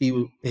 which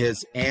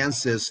his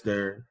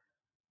ancestor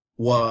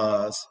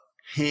was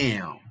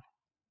Ham.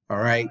 All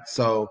right,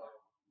 so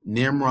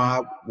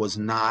Nimrod was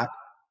not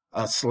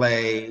a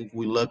slave.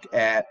 We look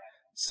at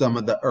some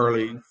of the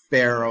early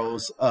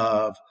pharaohs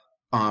of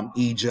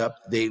Egypt.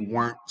 They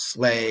weren't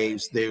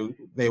slaves.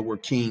 They were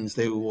kings.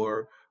 They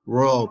were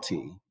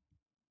royalty.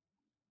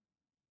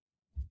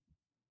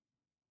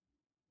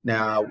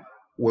 Now,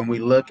 when we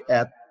look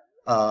at,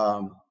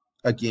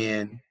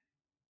 again,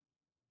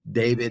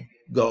 David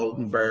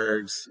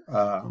Goldenberg's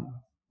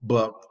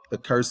book, The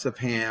Curse of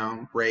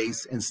Ham,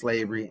 Race and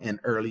Slavery in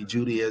Early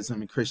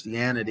Judaism and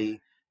Christianity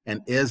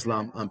and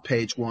Islam, on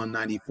page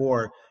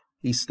 194,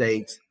 he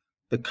states,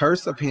 the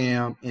curse of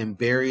Ham in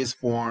various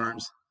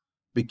forms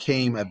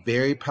became a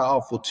very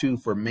powerful tool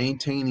for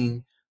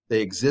maintaining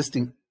the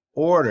existing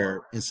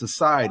order in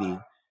society.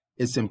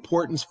 Its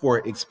importance for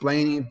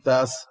explaining,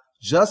 thus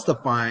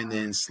justifying the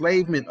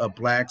enslavement of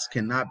Blacks,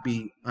 cannot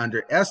be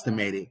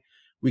underestimated.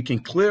 We can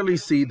clearly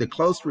see the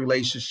close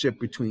relationship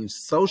between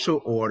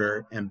social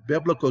order and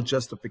biblical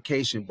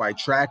justification by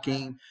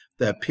tracking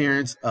the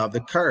appearance of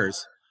the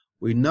curse.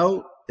 We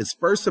note its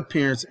first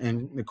appearance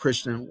in the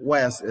Christian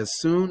West as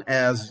soon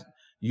as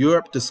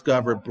Europe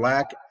discovered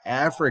Black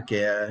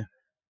Africa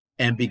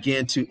and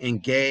began to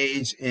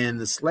engage in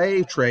the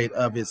slave trade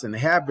of its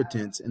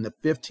inhabitants. In the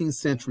 15th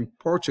century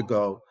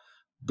Portugal,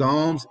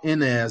 Gomes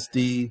Inês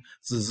de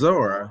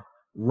Zazura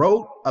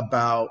wrote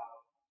about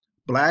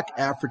Black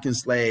African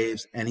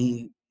slaves, and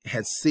he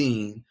had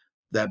seen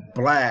that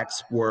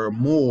blacks were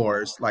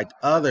Moors like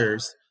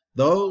others,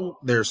 though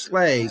they're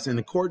slaves, in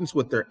accordance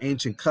with their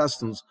ancient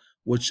customs,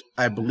 which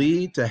I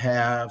believe to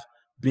have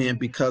been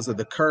because of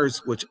the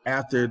curse which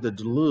after the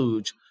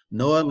deluge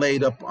Noah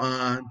laid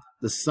upon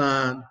the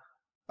son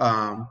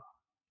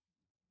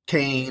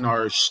Cain,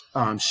 or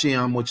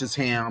Shem, which is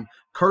Ham,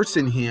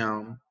 cursing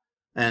him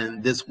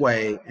in this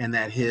way, and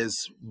that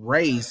his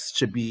race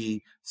should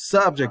be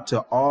subject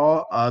to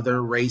all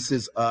other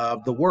races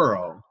of the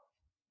world.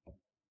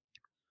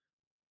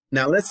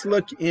 Now let's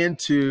look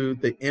into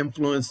the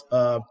influence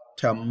of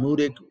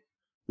Talmudic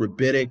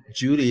Rabbinic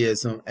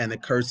Judaism and the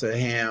curse of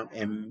Ham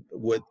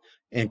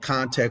in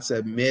context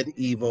of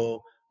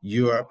medieval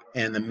Europe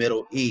and the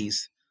Middle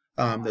East.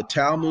 The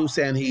Talmud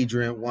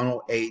Sanhedrin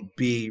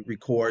 108b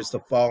records the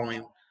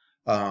following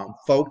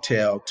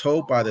folktale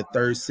told by the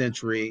 3rd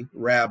century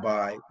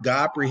rabbi.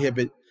 God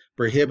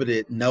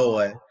prohibited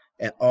Noah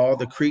and all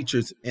the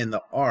creatures in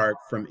the ark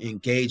from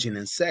engaging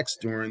in sex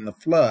during the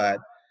flood.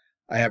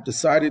 I have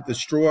decided to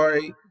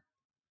destroy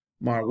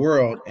my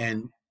world,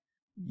 and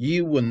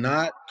you will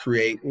not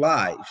create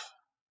life,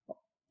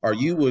 or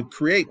you would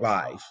create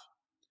life.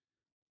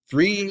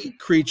 3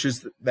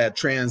 creatures that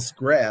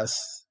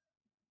transgress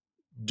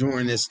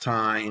during this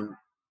time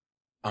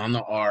on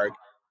the ark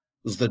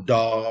was the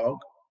dog,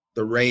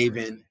 the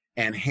raven,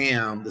 and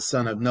Ham, the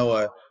son of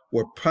Noah,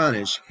 were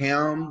punished.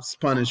 Ham's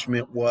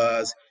punishment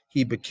was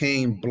he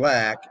became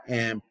black,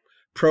 and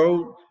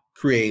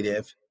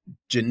procreative,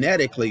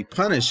 genetically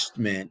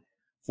punishment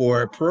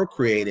for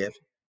procreative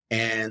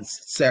and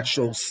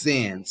sexual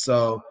sin.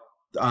 So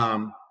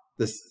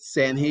the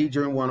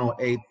Sanhedrin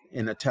 108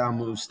 in the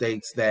Talmud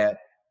states that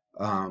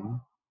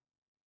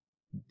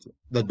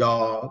the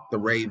dog, the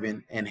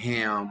raven, and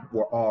Ham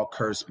were all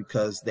cursed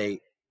because they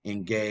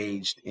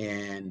engaged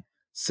in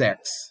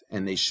sex,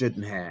 and they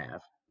shouldn't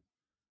have.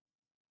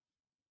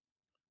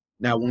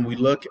 Now, when we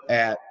look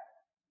at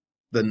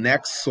the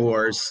next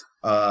source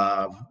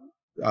of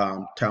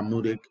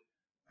Talmudic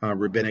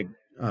Rabbinic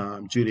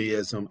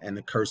Judaism and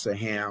the curse of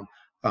Ham,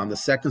 the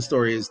second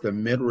story is the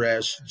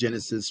Midrash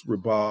Genesis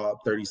Rabbah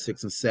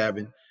 36 and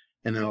 7,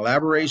 and an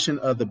elaboration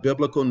of the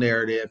biblical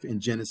narrative in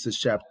Genesis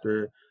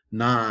chapter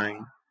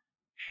 9.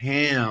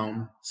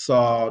 Ham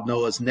saw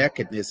Noah's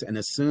nakedness and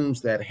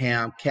assumes that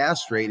Ham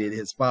castrated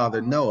his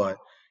father Noah.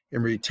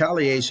 In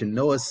retaliation,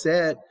 Noah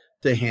said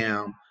to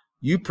Ham,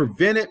 "You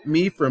prevented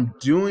me from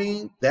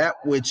doing that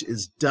which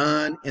is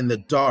done in the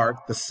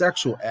dark, the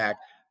sexual act.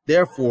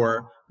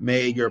 Therefore,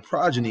 may your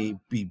progeny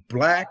be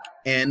black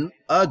and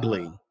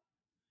ugly."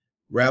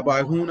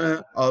 Rabbi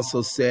Huna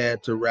also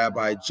said to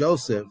Rabbi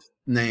Joseph,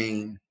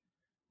 "Name,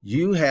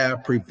 you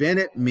have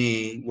prevented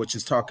me," which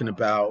is talking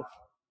about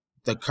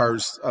the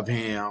curse of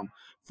Ham,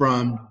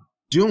 "from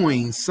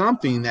doing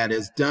something that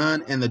is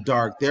done in the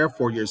dark.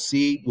 Therefore, your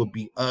seed will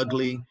be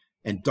ugly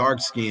and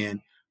dark-skinned."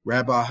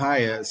 Rabbi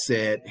Haya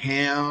said,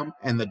 "Ham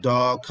and the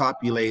dog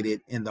copulated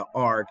in the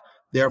ark.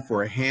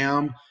 Therefore,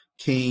 Ham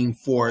came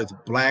forth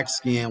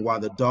black-skinned, while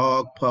the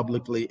dog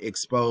publicly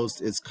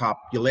exposed its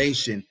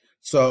copulation."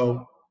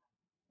 So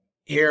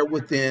here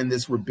within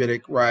this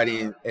rabbinic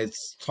writing,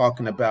 it's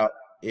talking about,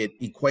 it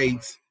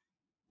equates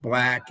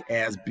black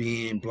as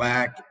being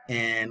black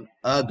and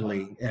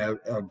ugly,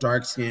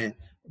 dark skin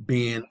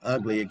being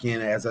ugly.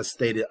 Again, as I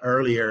stated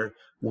earlier,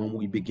 when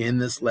we begin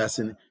this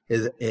lesson,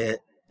 it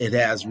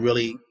has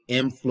really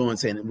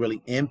influenced and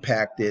really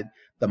impacted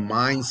the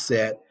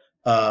mindset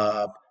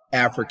of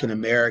African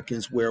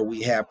Americans, where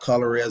we have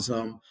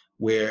colorism,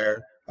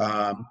 where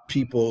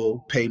people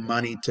pay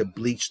money to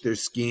bleach their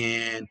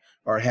skin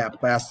or have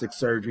plastic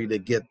surgery to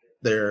get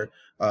their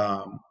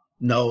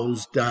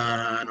nose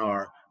done,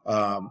 or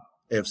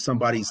if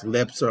somebody's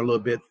lips are a little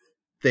bit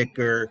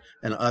thicker,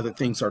 and other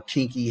things are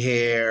kinky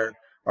hair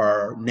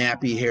or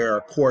nappy hair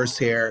or coarse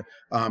hair.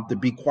 To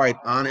be quite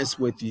honest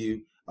with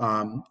you,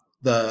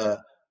 the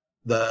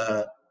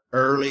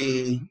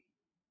early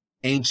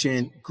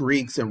ancient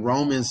Greeks and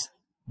Romans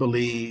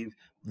believed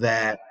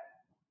that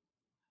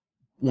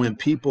when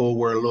people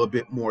were a little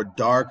bit more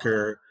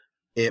darker,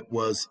 it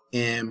was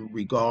in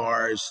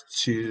regards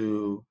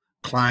to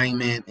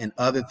climate and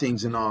other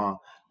things and all.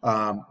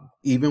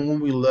 Even when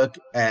we look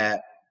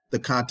at the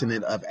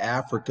continent of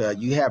Africa,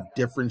 you have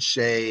different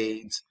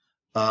shades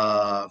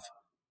of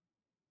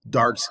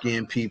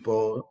dark-skinned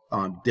people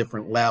on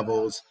different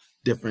levels,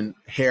 different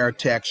hair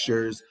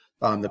textures.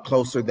 The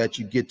closer that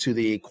you get to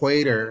the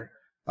equator,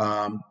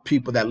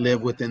 people that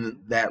live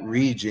within that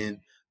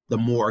region, the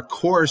more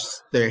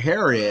coarse their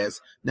hair is.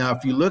 Now,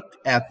 if you look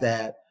at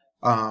that,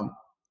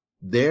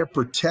 they're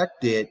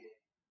protected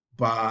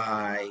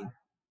by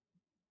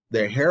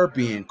their hair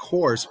being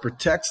coarse,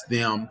 protects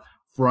them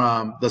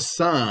from the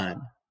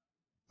sun.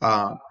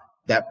 uh,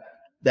 that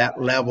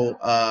that level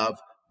of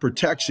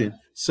protection.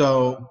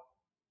 So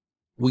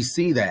we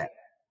see that.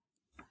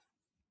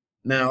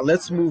 Now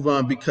let's move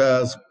on,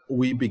 because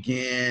we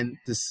begin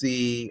to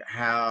see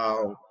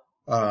how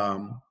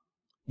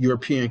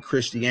European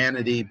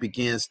Christianity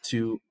begins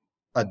to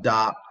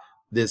adopt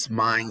this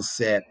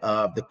mindset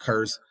of the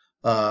curse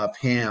of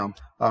Ham.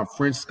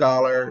 French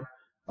scholar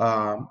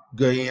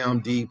Guillaume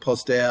de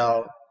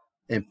Postel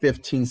in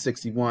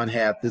 1561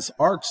 had this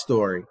ark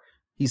story.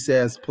 He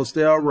says,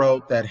 Postel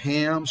wrote that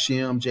Ham,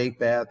 Shem,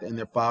 Japheth, and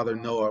their father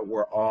Noah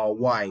were all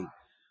white.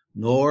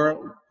 Noah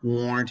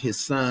warned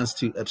his sons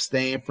to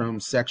abstain from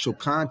sexual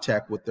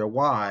contact with their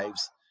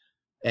wives,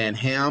 and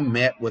Ham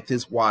met with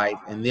his wife,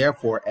 and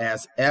therefore,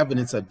 as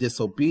evidence of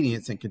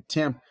disobedience and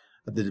contempt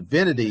of the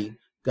divinity,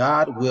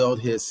 God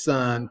willed his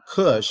son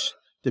Cush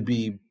to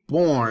be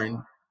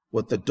born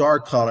with a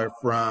dark color,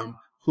 from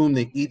whom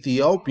the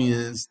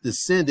Ethiopians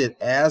descended,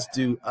 as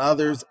do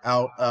others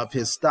out of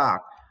his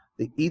stock.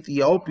 The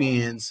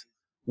Ethiopians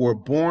were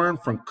born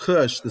from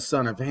Cush, the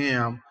son of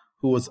Ham,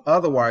 who was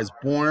otherwise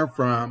born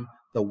from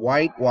the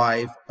white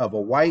wife of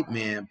a white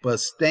man, but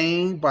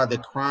stained by the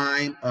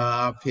crime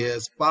of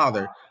his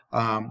father.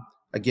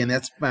 Again,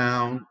 that's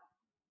found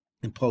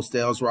in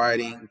Postel's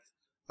writing.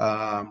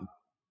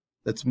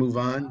 Let's move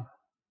on.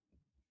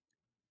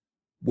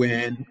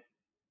 When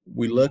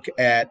we look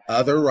at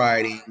other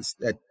writings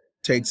that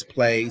takes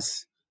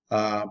place,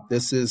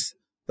 this is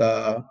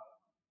the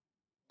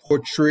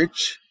portrait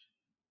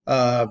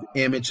of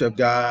image of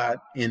God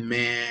in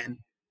man,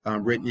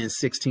 written in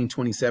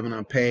 1627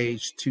 on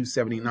page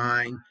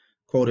 279,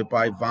 quoted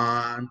by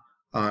Vaughan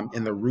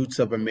in The Roots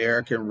of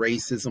American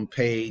Racism,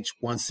 page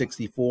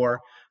 164.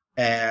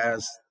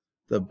 As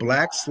the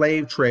black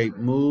slave trade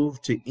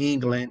moved to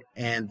England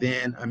and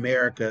then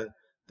America,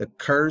 the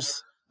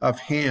curse of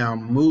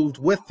Ham moved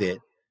with it.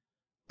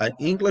 An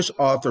English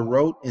author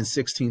wrote in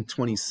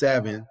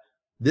 1627,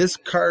 this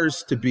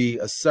curse to be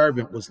a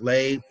servant was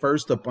laid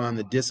first upon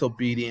the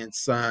disobedient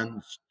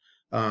son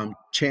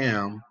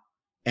Cham,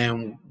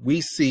 and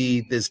we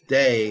see this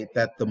day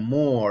that the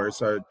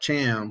Moors, or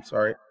Chams,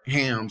 or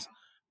Ham's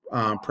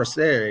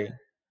posterity,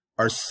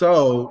 are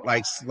sold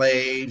like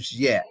slaves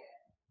yet.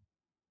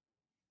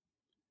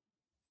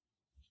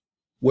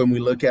 When we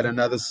look at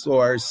another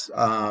source,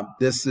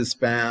 this is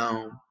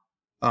found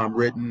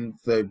written,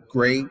 The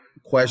Great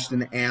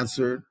Question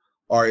Answered,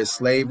 or Is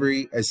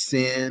Slavery a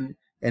Sin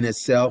in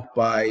Itself,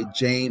 by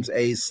James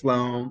A.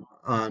 Sloan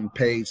on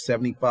page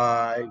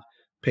 75,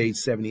 page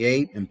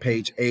 78, and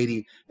page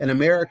 80. In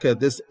America,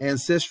 this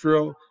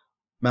ancestral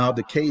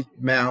malediction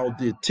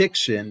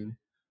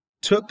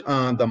took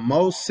on the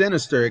most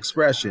sinister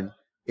expression.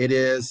 It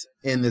is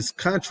in this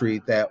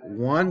country that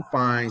one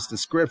finds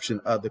description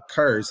of the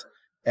curse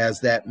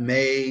as that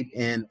made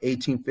in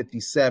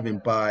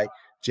 1857 by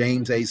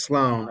James A.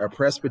 Sloan, a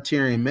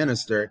Presbyterian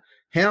minister.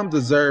 Ham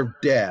deserved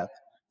death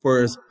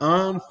for his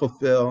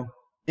unfulfilled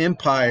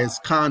impious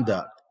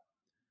conduct.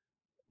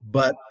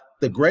 But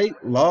the great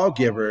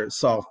lawgiver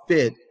saw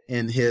fit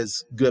in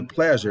his good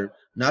pleasure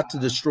not to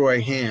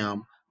destroy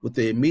Ham with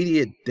the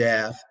immediate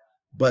death,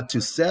 but to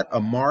set a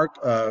mark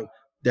of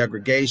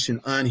degradation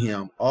on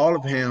him. All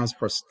of Ham's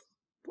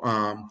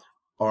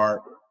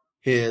or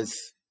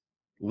his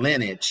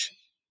lineage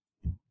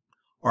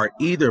are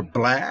either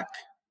black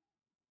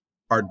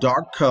or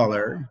dark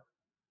color,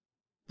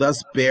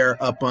 thus bear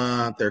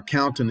upon their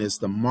countenance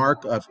the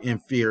mark of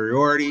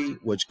inferiority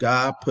which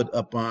God put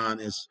upon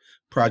his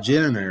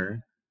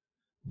progenitor.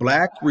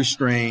 Black,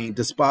 restrained,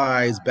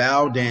 despise,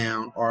 bow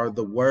down are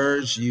the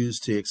words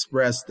used to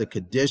express the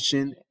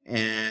condition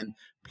and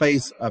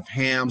place of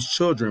Ham's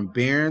children,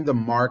 bearing the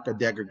mark of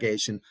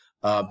degradation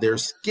of their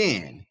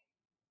skin.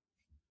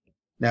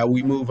 Now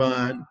we move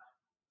on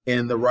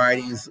in the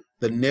writings,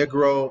 The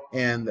Negro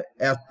and the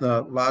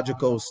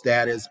Ethnological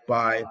Status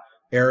by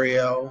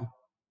Ariel,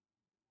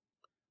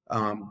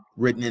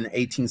 written in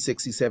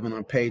 1867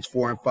 on page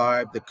 4 and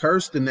 5. The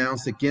curse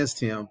denounced against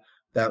him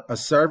that a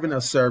servant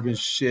of servants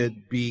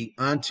should be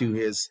unto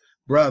his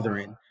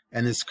brethren,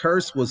 and his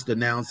curse was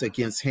denounced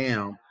against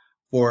Ham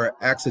for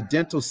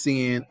accidental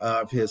seeing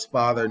of his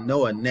father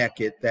Noah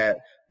naked, that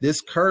this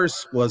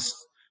curse was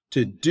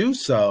to do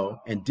so,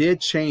 and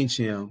did change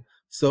him,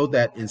 so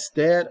that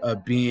instead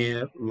of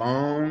being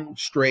long,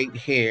 straight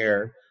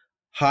hair,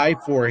 high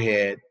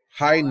forehead,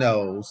 high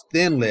nose,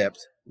 thin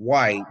lips,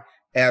 white,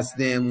 as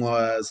then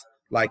was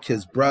like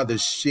his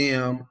brothers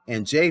Shem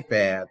and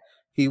Japheth,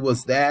 he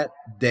was that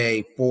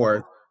day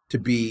forth to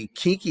be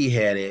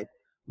kinky-headed,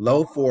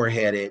 low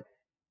foreheaded,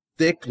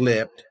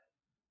 thick-lipped,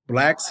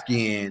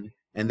 black-skinned,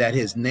 and that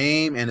his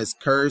name and his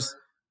curse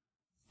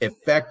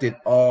affected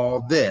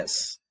all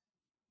this.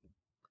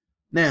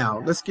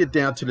 Now, let's get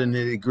down to the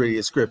nitty-gritty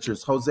of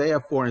scriptures. Hosea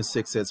 4 and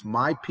 6 says,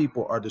 my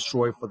people are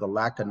destroyed for the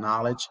lack of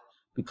knowledge,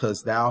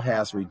 because thou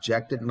hast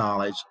rejected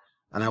knowledge,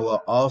 and I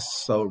will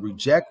also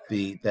reject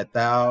thee, that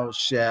thou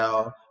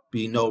shalt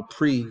be no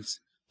priest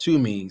to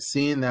me.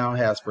 Seeing thou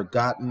hast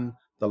forgotten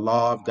the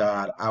law of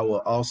God, I will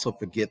also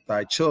forget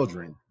thy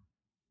children.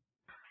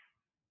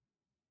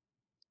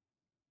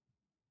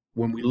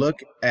 when we look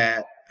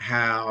at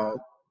how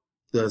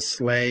the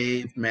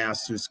slave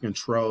masters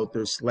controlled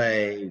their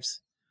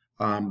slaves,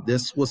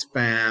 this was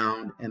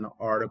found in an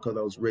article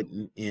that was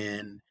written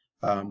in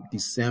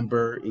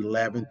December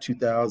 11,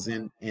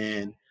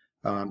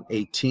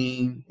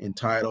 2018,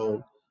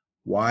 entitled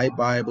 "Why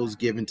Bibles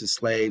Given to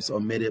Slaves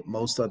Omitted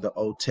Most of the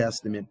Old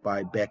Testament"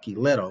 by Becky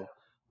Little.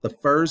 The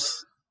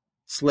first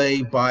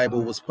slave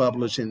Bible was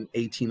published in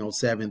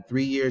 1807,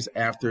 3 years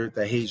after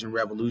the Haitian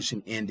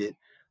Revolution ended.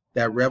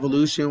 That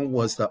revolution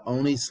was the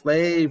only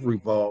slave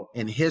revolt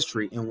in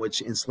history in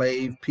which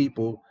enslaved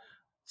people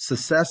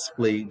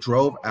successfully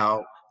drove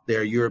out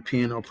their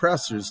European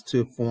oppressors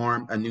to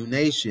form a new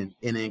nation.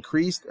 It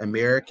increased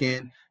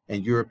American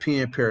and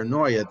European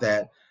paranoia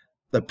that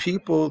the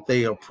people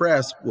they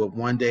oppressed would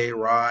one day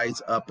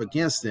rise up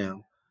against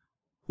them.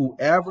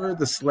 Whoever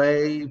the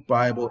slave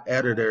Bible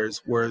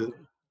editors were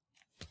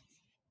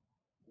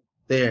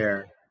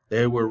there,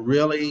 they were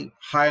really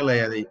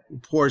highlighting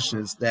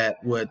portions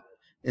that would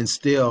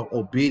instill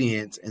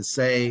obedience, and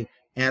say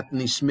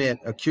Anthony Schmidt,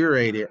 a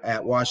curator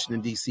at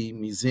Washington, D.C.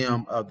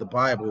 Museum of the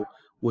Bible,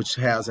 which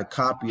has a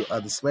copy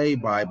of the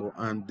slave Bible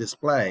on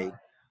display.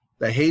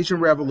 The Haitian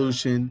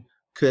Revolution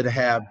could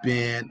have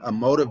been a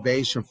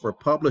motivation for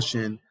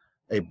publishing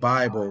a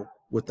Bible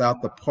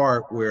without the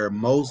part where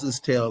Moses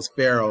tells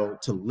Pharaoh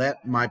to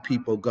let my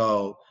people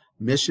go.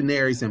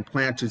 Missionaries and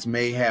planters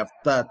may have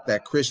thought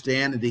that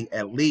Christianity,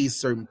 at least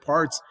certain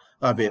parts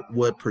of it,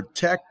 would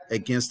protect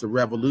against the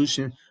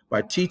revolution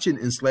by teaching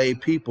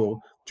enslaved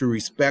people to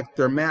respect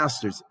their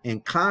masters.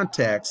 In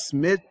context,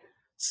 Smith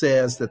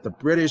says that the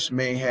British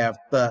may have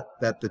thought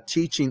that the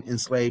teaching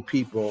enslaved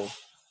people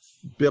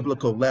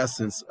biblical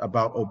lessons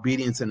about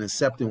obedience and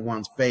accepting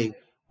one's fate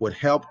would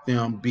help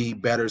them be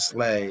better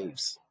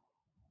slaves.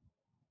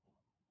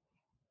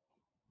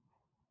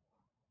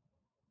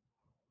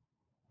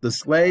 The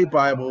slave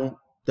Bible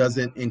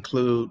doesn't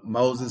include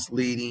Moses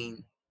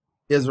leading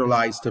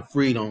Israelites to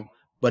freedom,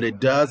 but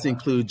it does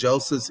include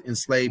Joseph's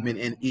enslavement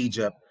in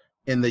Egypt.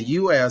 In the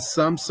U.S.,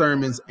 some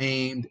sermons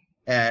aimed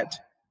at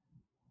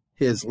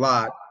his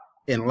lot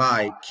in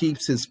life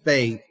keeps his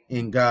faith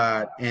in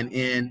God, and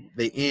in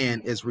the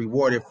end is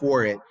rewarded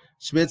for it.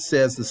 Schmidt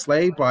says the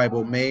slave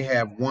Bible may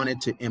have wanted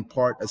to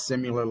impart a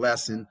similar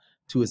lesson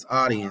to his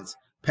audience.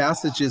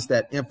 Passages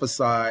that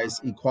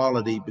emphasize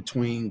equality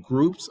between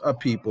groups of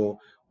people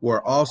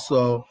were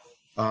also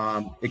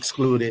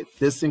excluded.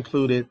 This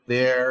included,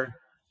 there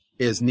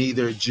is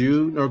neither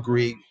Jew nor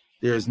Greek,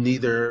 there is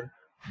neither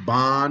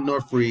bond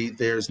nor free,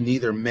 there is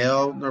neither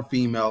male nor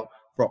female,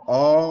 for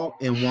all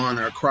in one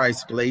are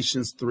Christ,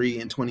 Galatians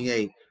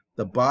 3:28.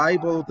 The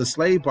Bible, the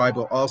slave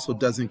Bible, also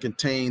doesn't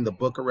contain the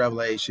book of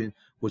Revelation,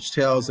 which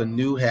tells a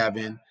new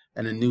heaven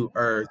and a new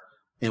earth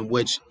in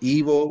which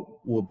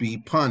evil will be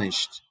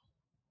punished.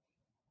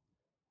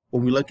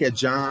 When we look at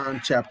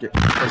John chapter 8,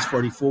 verse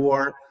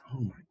 44, oh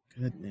my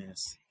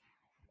goodness.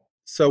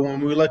 So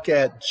when we look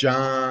at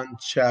John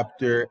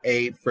chapter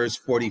 8, verse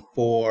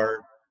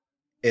 44,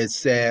 it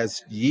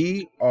says,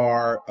 "Ye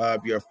are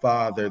of your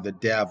father the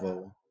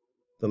devil,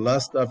 the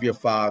lust of your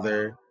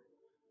father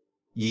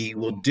ye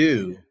will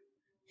do.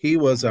 He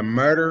was a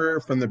murderer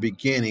from the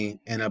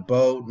beginning, and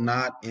abode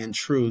not in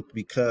truth,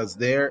 because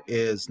there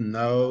is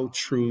no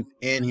truth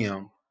in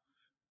him.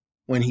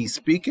 When he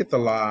speaketh a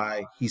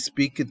lie, he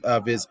speaketh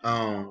of his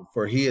own,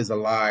 for he is a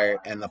liar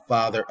and the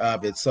father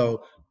of it."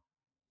 So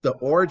the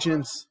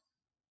origins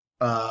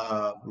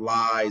of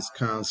lies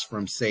comes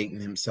from Satan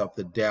himself,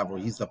 the devil.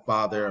 He's the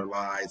father of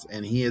lies,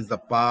 and he is the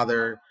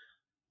father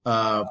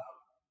of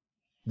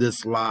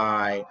this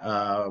lie,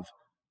 of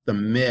the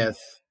myth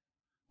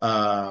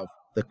of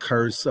the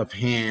curse of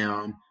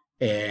Ham,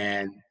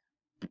 and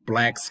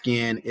black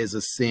skin is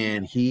a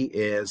sin. He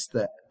is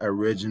the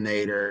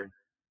originator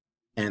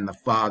and the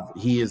father.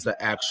 He is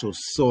the actual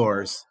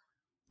source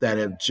that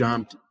have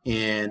jumped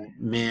in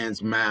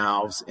men's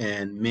mouths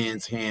and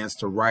men's hands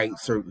to write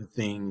certain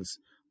things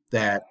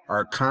that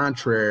are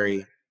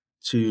contrary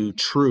to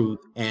truth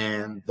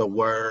and the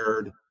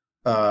word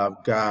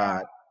of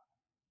God.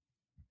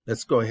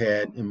 Let's go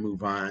ahead and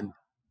move on.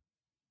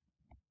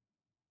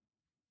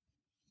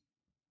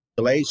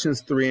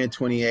 Galatians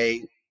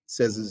 3:28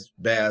 says it's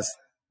best.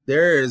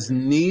 There is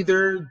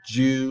neither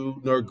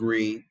Jew nor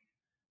Greek.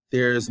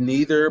 There is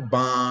neither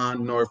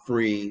bond nor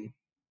free.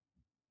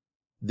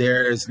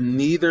 There is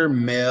neither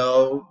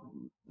male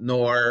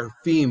nor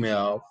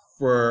female,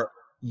 for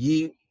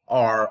ye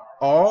are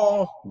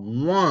all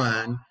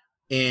one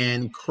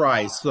in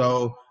Christ.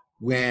 So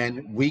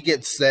when we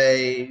get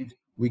saved,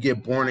 we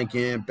get born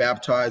again,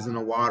 baptized in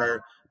the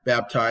water,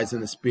 baptized in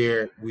the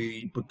Spirit,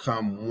 we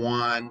become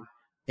one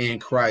in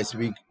Christ.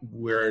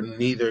 We're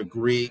neither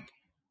Greek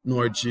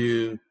nor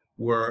Jew.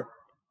 We're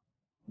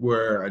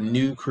a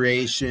new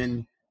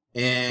creation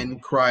in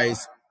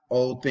Christ.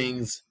 Old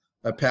things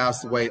have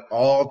passed away.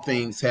 All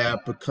things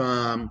have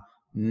become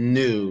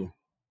new.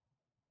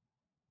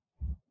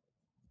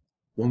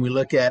 When we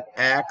look at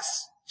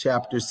Acts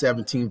chapter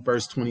 17,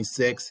 verse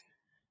 26,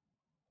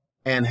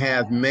 "and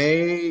have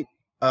made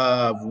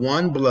of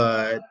one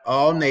blood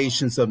all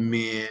nations of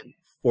men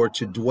for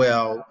to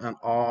dwell on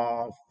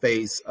all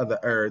face of the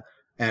earth,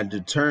 and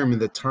determine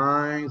the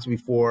times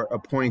before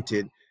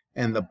appointed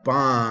and the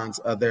bonds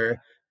of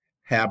their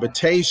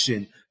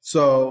habitation.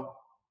 So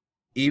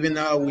even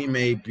though we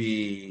may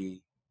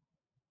be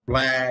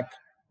black,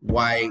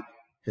 white,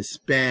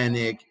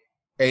 Hispanic,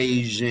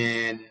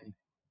 Asian,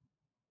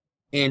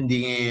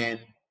 Indian,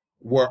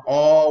 we're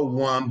all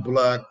one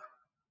blood,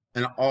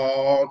 and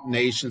all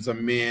nations of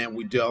men,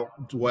 we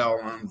dwell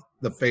on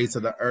the face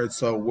of the earth,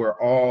 so we're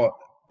all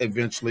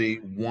eventually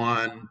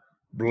one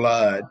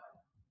blood.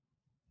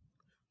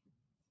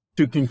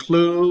 To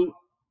conclude,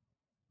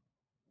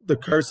 the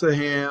curse of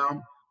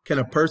Ham: can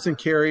a person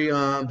carry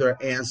on their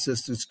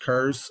ancestors'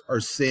 curse or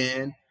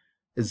sin?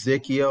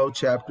 Ezekiel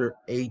chapter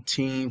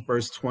 18,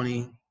 verse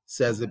 20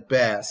 says it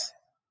best.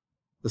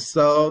 The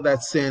soul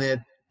that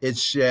sinneth, it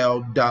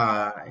shall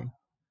die.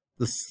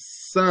 The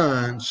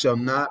son shall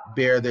not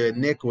bear the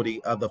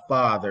iniquity of the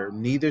father,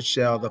 neither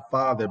shall the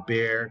father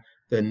bear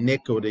the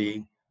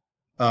iniquity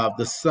of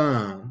the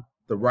son.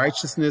 The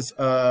righteousness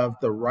of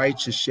the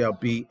righteous shall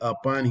be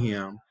upon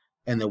him,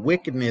 and the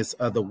wickedness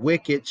of the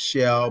wicked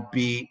shall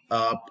be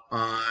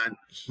upon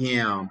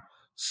him.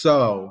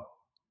 So,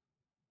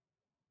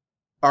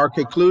 our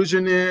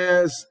conclusion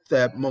is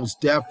that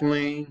most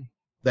definitely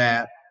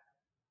that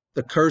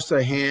the curse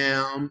of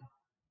Ham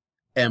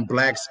and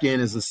black skin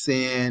is a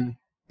sin,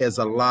 is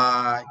a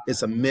lie,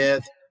 it's a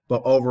myth,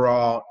 but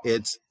overall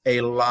it's a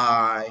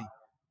lie.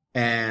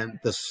 And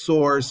the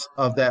source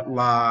of that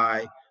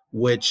lie,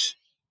 which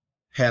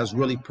has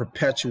really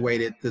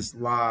perpetuated this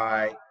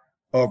lie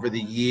over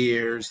the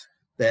years,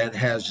 that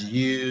has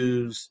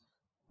used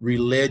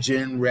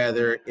religion,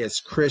 whether it's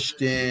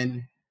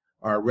Christian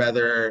or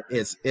whether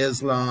it's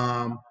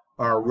Islam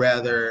or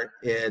whether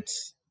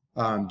it's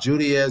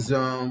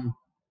Judaism.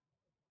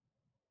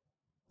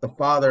 The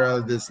father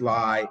of this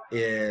lie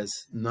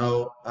is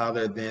no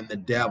other than the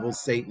devil.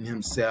 Satan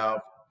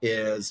himself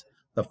is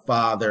the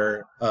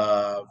father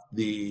of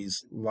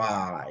these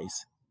lies.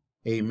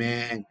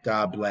 Amen.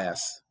 God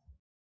bless.